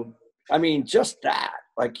 Mm-hmm. I mean, just that.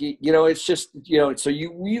 Like, it's just, so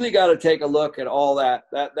you really got to take a look at all that.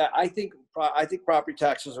 I think property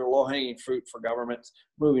taxes are low hanging fruit for governments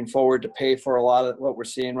moving forward to pay for a lot of what we're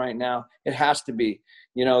seeing right now. It has to be.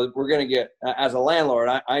 We're going to get, as a landlord,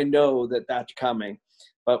 I know that that's coming.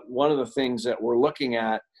 But one of the things that we're looking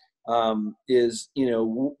at is,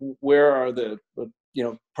 where are the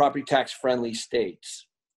property tax friendly states?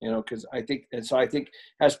 Because I think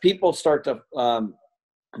as people start to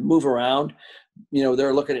move around,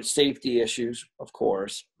 they're looking at safety issues, of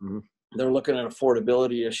course. Mm-hmm. They're looking at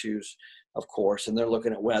affordability issues, of course, and they're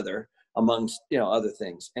looking at weather, amongst other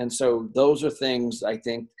things. And so those are things, I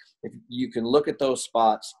think, if you can look at those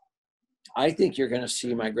spots, I think you're going to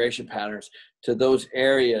see migration patterns to those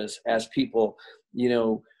areas as people,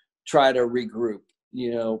 try to regroup.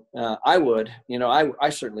 I would, I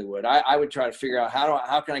certainly would. I would try to figure out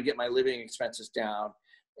how can I get my living expenses down,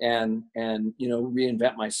 and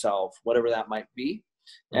reinvent myself, whatever that might be.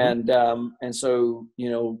 Mm-hmm. And so,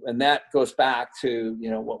 and that goes back to,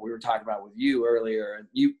 what we were talking about with you earlier, and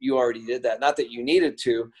you already did that. Not that you needed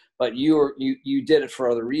to, but you did it for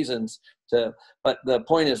other reasons. But the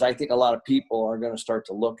point is, I think a lot of people are going to start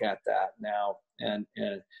to look at that now, and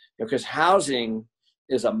because housing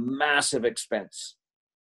is a massive expense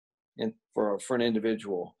for an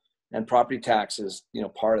individual, and property taxes,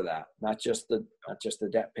 part of that, not just the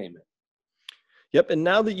debt payment. Yep. And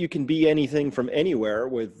now that you can be anything from anywhere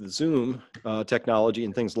with Zoom technology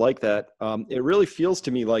and things like that, it really feels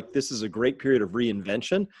to me like this is a great period of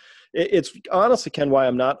reinvention. It's honestly, Ken, why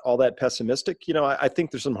I'm not all that pessimistic. I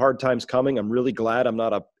think there's some hard times coming. I'm really glad I'm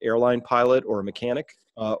not an airline pilot or a mechanic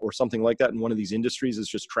or something like that in one of these industries is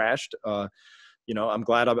just trashed. I'm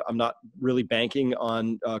glad I'm not really banking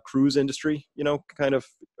on cruise industry, kind of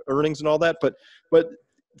earnings and all that. But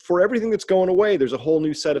for everything that's going away, there's a whole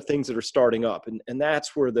new set of things that are starting up. And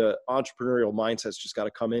that's where the entrepreneurial mindset's just got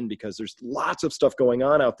to come in, because there's lots of stuff going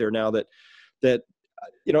on out there now that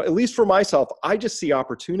at least for myself, I just see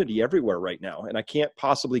opportunity everywhere right now, and I can't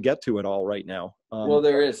possibly get to it all right now. Well,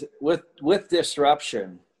 there is with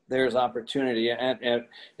disruption, there's opportunity. And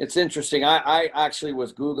it's interesting. I actually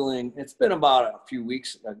was Googling, it's been about a few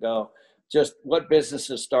weeks ago, just what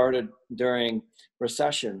businesses started during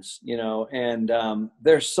recessions, and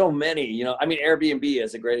there's so many, I mean, Airbnb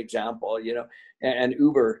is a great example, and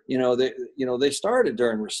Uber, they started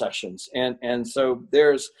during recessions. And so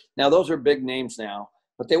now those are big names now,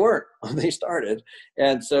 but they weren't when they started.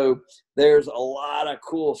 And so there's a lot of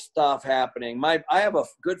cool stuff happening. I have a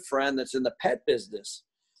good friend that's in the pet business,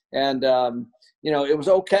 and, it was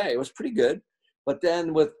okay. It was pretty good. But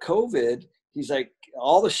then with COVID, he's like,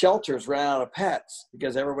 all the shelters ran out of pets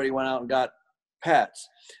because everybody went out and got pets.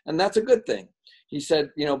 And that's a good thing. He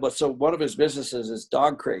said, but so one of his businesses is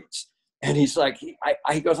dog crates. And he's like,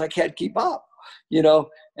 he goes, I can't keep up,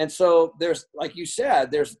 And so there's, like you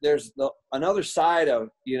said, there's another side of,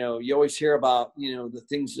 you always hear about, the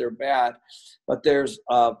things that are bad, but there's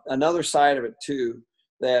another side of it too,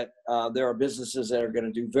 that there are businesses that are going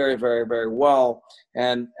to do very, very, very well.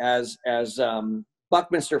 And as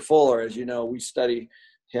Buckminster Fuller, as we study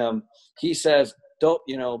him, he says, don't,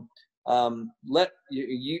 let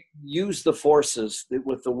you use the forces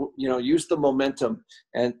with the, use the momentum,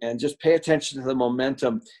 and just pay attention to the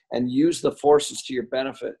momentum and use the forces to your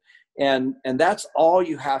benefit. And that's all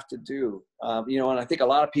you have to do. And I think a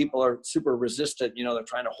lot of people are super resistant, they're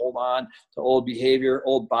trying to hold on to old behavior,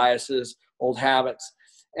 old biases, old habits.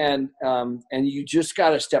 And you just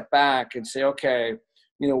got to step back and say, okay,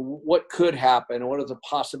 what could happen? What is the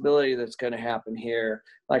possibility that's going to happen here?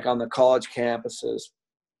 Like on the college campuses,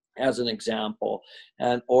 as an example,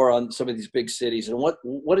 or on some of these big cities, and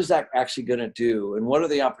what is that actually going to do? And what are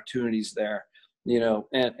the opportunities there?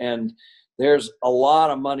 And there's a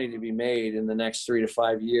lot of money to be made in the next 3 to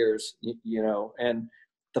 5 years, and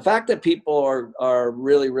the fact that people are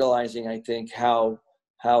really realizing, I think, how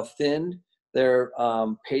thin their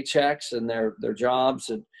paychecks and their jobs,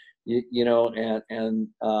 and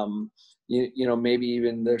maybe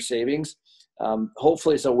even their savings.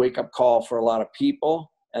 Hopefully it's a wake-up call for a lot of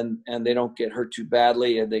people, and they don't get hurt too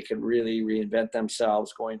badly, and they can really reinvent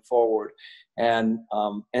themselves going forward, and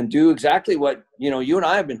do exactly what you and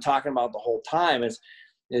I have been talking about the whole time, is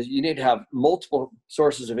you need to have multiple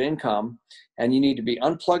sources of income, and you need to be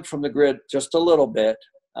unplugged from the grid just a little bit,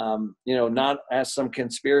 not as some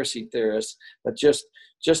conspiracy theorists, but just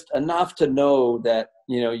just enough to know that,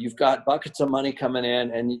 you've got buckets of money coming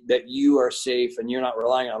in and that you are safe and you're not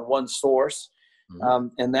relying on one source.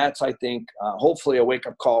 And that's, I think, hopefully a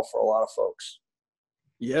wake-up call for a lot of folks.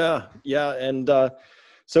 Yeah. And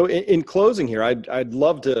so in closing here, I'd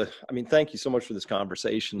love to, thank you so much for this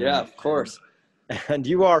conversation. Yeah, of course. And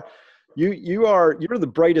you're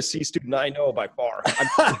the brightest C student I know by far.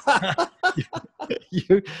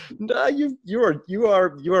 You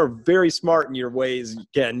are very smart in your ways,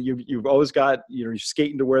 Ken. You've always got, you're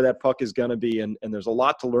skating to where that puck is going to be. And there's a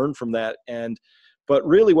lot to learn from that. But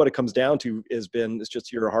really what it comes down to is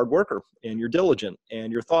just you're a hard worker and you're diligent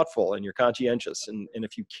and you're thoughtful and you're conscientious. And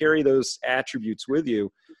if you carry those attributes with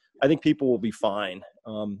you, I think people will be fine.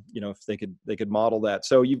 If they could model that.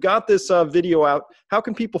 So you've got this video out. How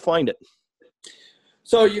can people find it?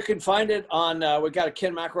 So you can find it on, we've got a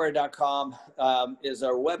kenmcelroy.com is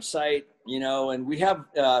our website, and we have,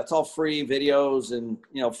 it's all free videos and,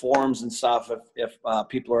 forums and stuff. If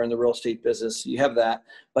people are in the real estate business, you have that.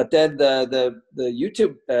 But then the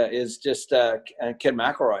YouTube is just Ken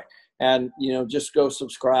McElroy, and, just go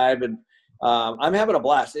subscribe. And I'm having a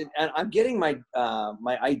blast, and I'm getting my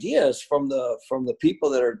ideas from the people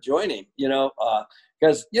that are joining,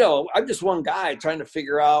 because, I'm just one guy trying to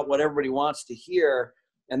figure out what everybody wants to hear.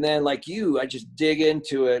 And then like you, I just dig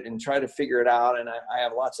into it and try to figure it out. And I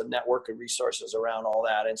have lots of network and resources around all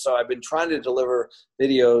that. And so I've been trying to deliver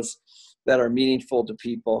videos that are meaningful to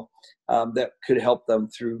people that could help them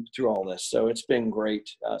through all this. So it's been great.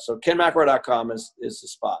 So kenmcelroy.com is the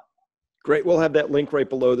spot. Great. We'll have that link right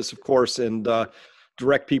below this, of course, and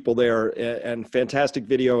direct people there. And fantastic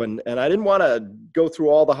video. And I didn't want to go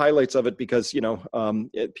through all the highlights of it because,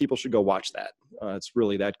 people should go watch that. It's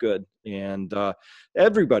really that good. And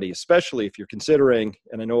everybody, especially if you're considering,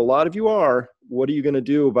 and I know a lot of you are, what are you going to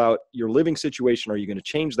do about your living situation? Are you going to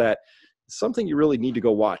change that? It's something you really need to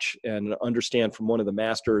go watch and understand from one of the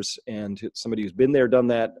masters and somebody who's been there, done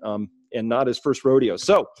that, and not his first rodeo.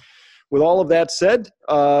 So with all of that said,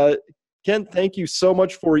 Ken, thank you so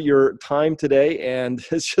much for your time today. And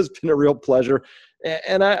it's just been a real pleasure.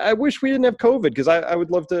 And I wish we didn't have COVID because I would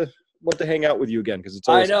love to hang out with you again because it's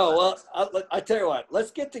always I know. Well, I tell you what,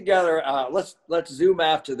 let's get together. Let's Zoom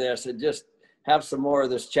after this and just have some more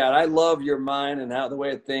of this chat. I love your mind and how the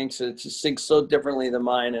way it thinks. It just thinks so differently than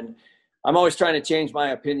mine. And I'm always trying to change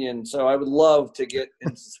my opinion. So I would love to get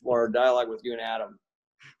into some more dialogue with you and Adam.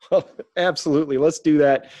 Well, absolutely. Let's do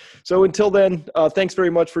that. So until then, thanks very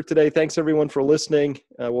much for today. Thanks everyone for listening.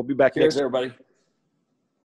 We'll be back Cheers, next week. everybody.